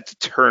they had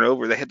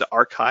to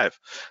archive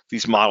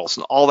these models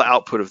and all the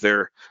output of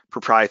their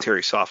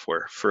proprietary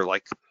software for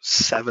like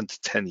 7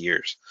 to 10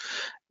 years.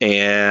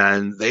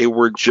 And they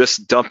were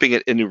just dumping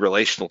it into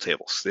relational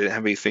tables. They didn't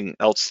have anything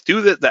else to do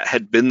with it. That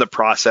had been the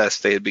process.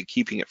 They had been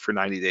keeping it for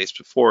 90 days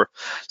before,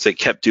 so they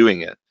kept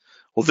doing it.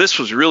 Well, this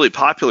was really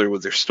popular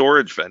with their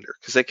storage vendor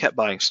because they kept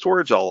buying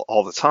storage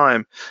all the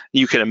time.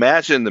 You can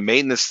imagine the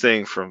maintenance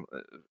thing from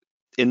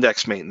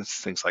index maintenance,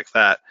 things like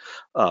that.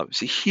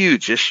 It's a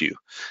huge issue,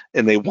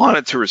 and they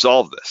wanted to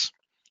resolve this.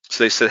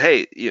 So they said,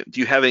 hey,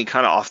 do you have any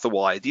kind of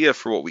off-the-wall idea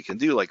for what we can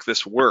do? Like,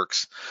 this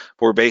works,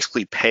 but we're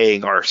basically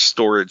paying our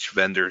storage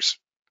vendor's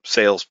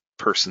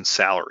salesperson's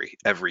salary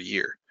every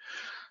year.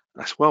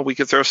 I said, well, we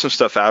could throw some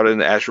stuff out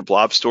in Azure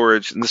Blob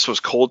Storage, and this was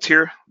cold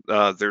tier.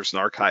 There's an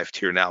archive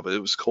tier now, but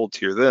it was cold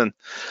tier then.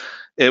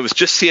 And it was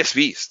just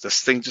CSVs.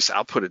 This thing just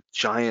outputted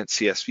giant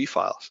CSV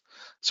files.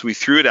 So we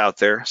threw it out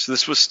there. So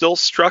this was still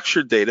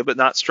structured data, but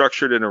not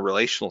structured in a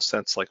relational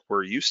sense like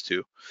we're used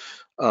to.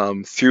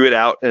 Threw it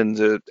out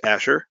into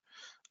Azure.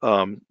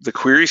 The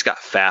queries got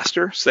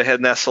faster, so they had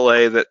an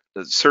SLA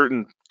that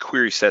certain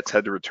query sets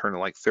had to return in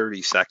like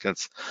 30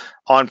 seconds.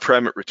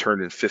 On-prem, it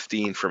returned in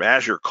 15. From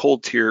Azure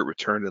cold tier, it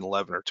returned in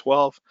 11 or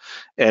 12.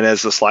 And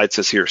as the slide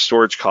says here,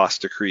 storage costs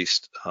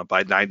decreased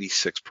by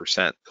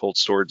 96%. Cold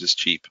storage is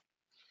cheap.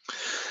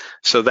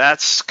 So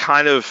that's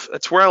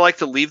where I like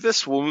to leave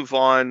this. We'll move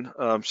on.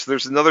 So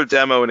there's another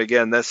demo, and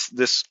again,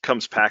 this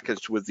comes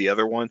packaged with the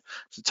other one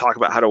to talk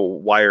about how to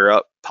wire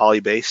up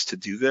Polybase to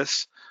do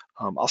this.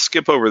 I'll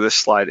skip over this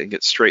slide and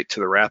get straight to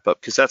the wrap up,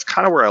 because that's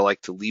kind of where I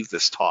like to leave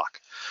this talk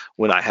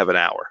when I have an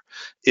hour,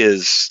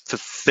 is to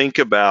think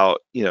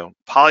about,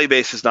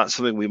 Polybase is not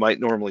something we might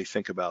normally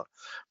think about,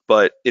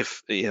 but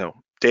if,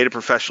 data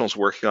professionals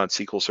working on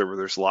SQL Server,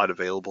 there's a lot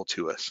available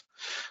to us.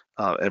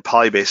 And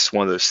Polybase is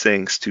one of those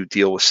things to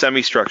deal with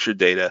semi-structured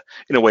data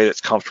in a way that's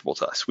comfortable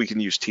to us. We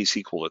can use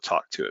T-SQL to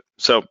talk to it.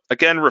 So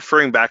again,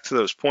 referring back to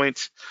those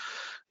points,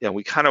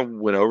 we kind of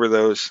went over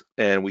those,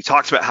 and we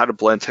talked about how to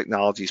blend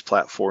technologies,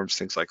 platforms,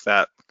 things like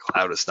that.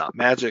 Cloud is not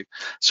magic.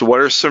 So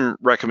what are some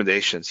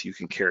recommendations you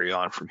can carry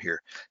on from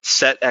here?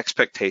 Set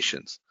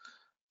expectations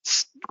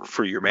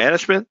for your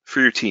management,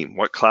 for your team,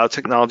 what cloud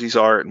technologies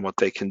are and what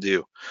they can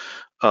do.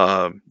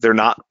 They're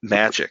not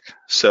magic.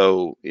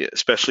 So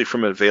especially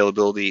from an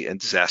availability and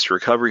disaster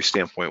recovery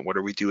standpoint, what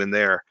are we doing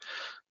there?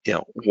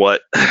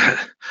 What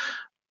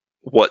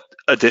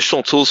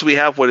additional tools we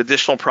have, what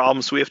additional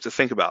problems we have to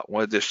think about,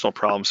 what additional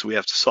problems we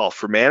have to solve.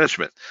 For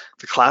management,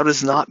 the cloud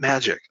is not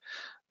magic.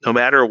 No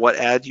matter what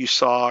ad you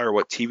saw or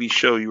what TV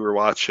show you were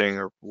watching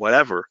or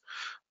whatever,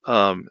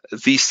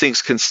 these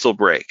things can still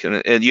break.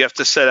 And you have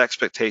to set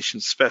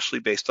expectations, especially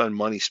based on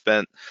money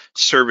spent,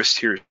 service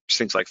tiers,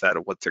 things like that,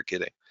 of what they're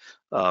getting.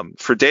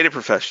 For data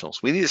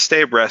professionals, we need to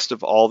stay abreast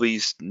of all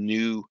these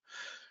new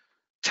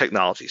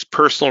technologies,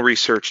 personal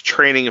research,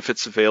 training if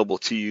it's available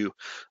to you.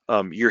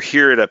 You're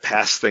here at a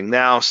past thing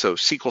now, so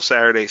SQL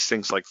Saturdays,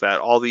 things like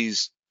that, all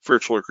these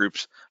virtual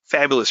groups,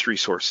 fabulous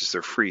resources.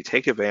 They're free.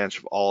 Take advantage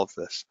of all of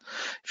this.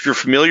 If you're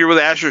familiar with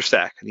Azure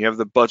Stack and you have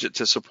the budget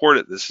to support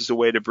it, this is a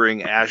way to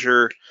bring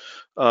Azure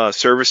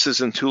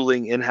services and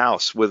tooling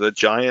in-house with a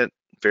giant,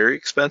 very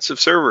expensive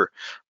server.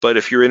 But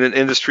if you're in an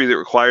industry that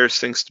requires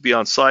things to be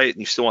on site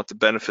and you still want the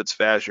benefits of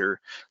Azure,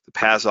 the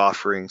PaaS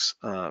offerings,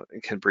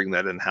 and can bring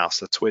that in-house,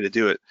 that's the way to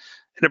do it.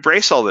 And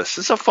embrace all this.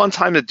 This is a fun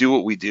time to do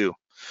what we do.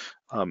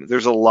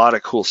 There's a lot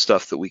of cool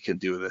stuff that we can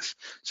do with this.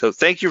 So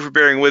thank you for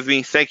bearing with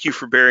me. Thank you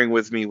for bearing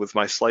with me with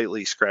my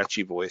slightly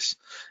scratchy voice.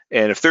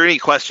 And if there are any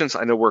questions,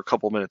 I know we're a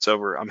couple minutes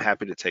over, I'm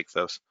happy to take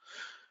those.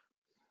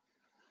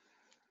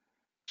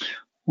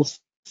 Well,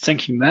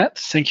 thank you, Matt.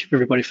 Thank you,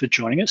 everybody, for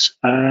joining us.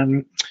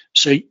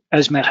 So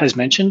as Matt has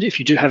mentioned, if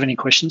you do have any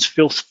questions,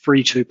 feel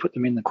free to put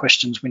them in the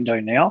questions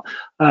window now.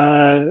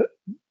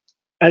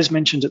 As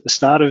mentioned at the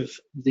start of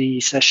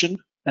the session,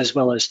 as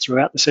well as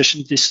throughout the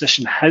session, this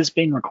session has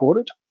been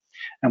recorded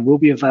and will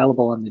be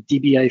available on the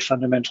DBA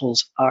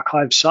Fundamentals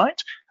archive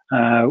site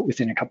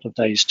within a couple of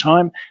days'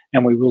 time.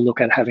 And we will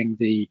look at having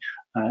the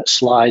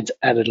slides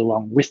added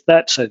along with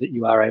that so that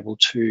you are able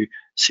to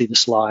see the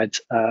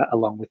slides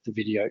along with the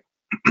video.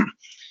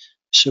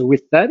 So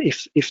with that,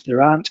 if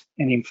there aren't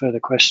any further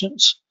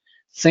questions,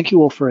 thank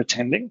you all for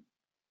attending.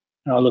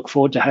 And I look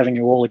forward to having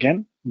you all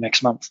again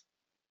next month.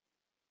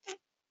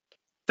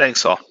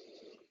 Thanks all.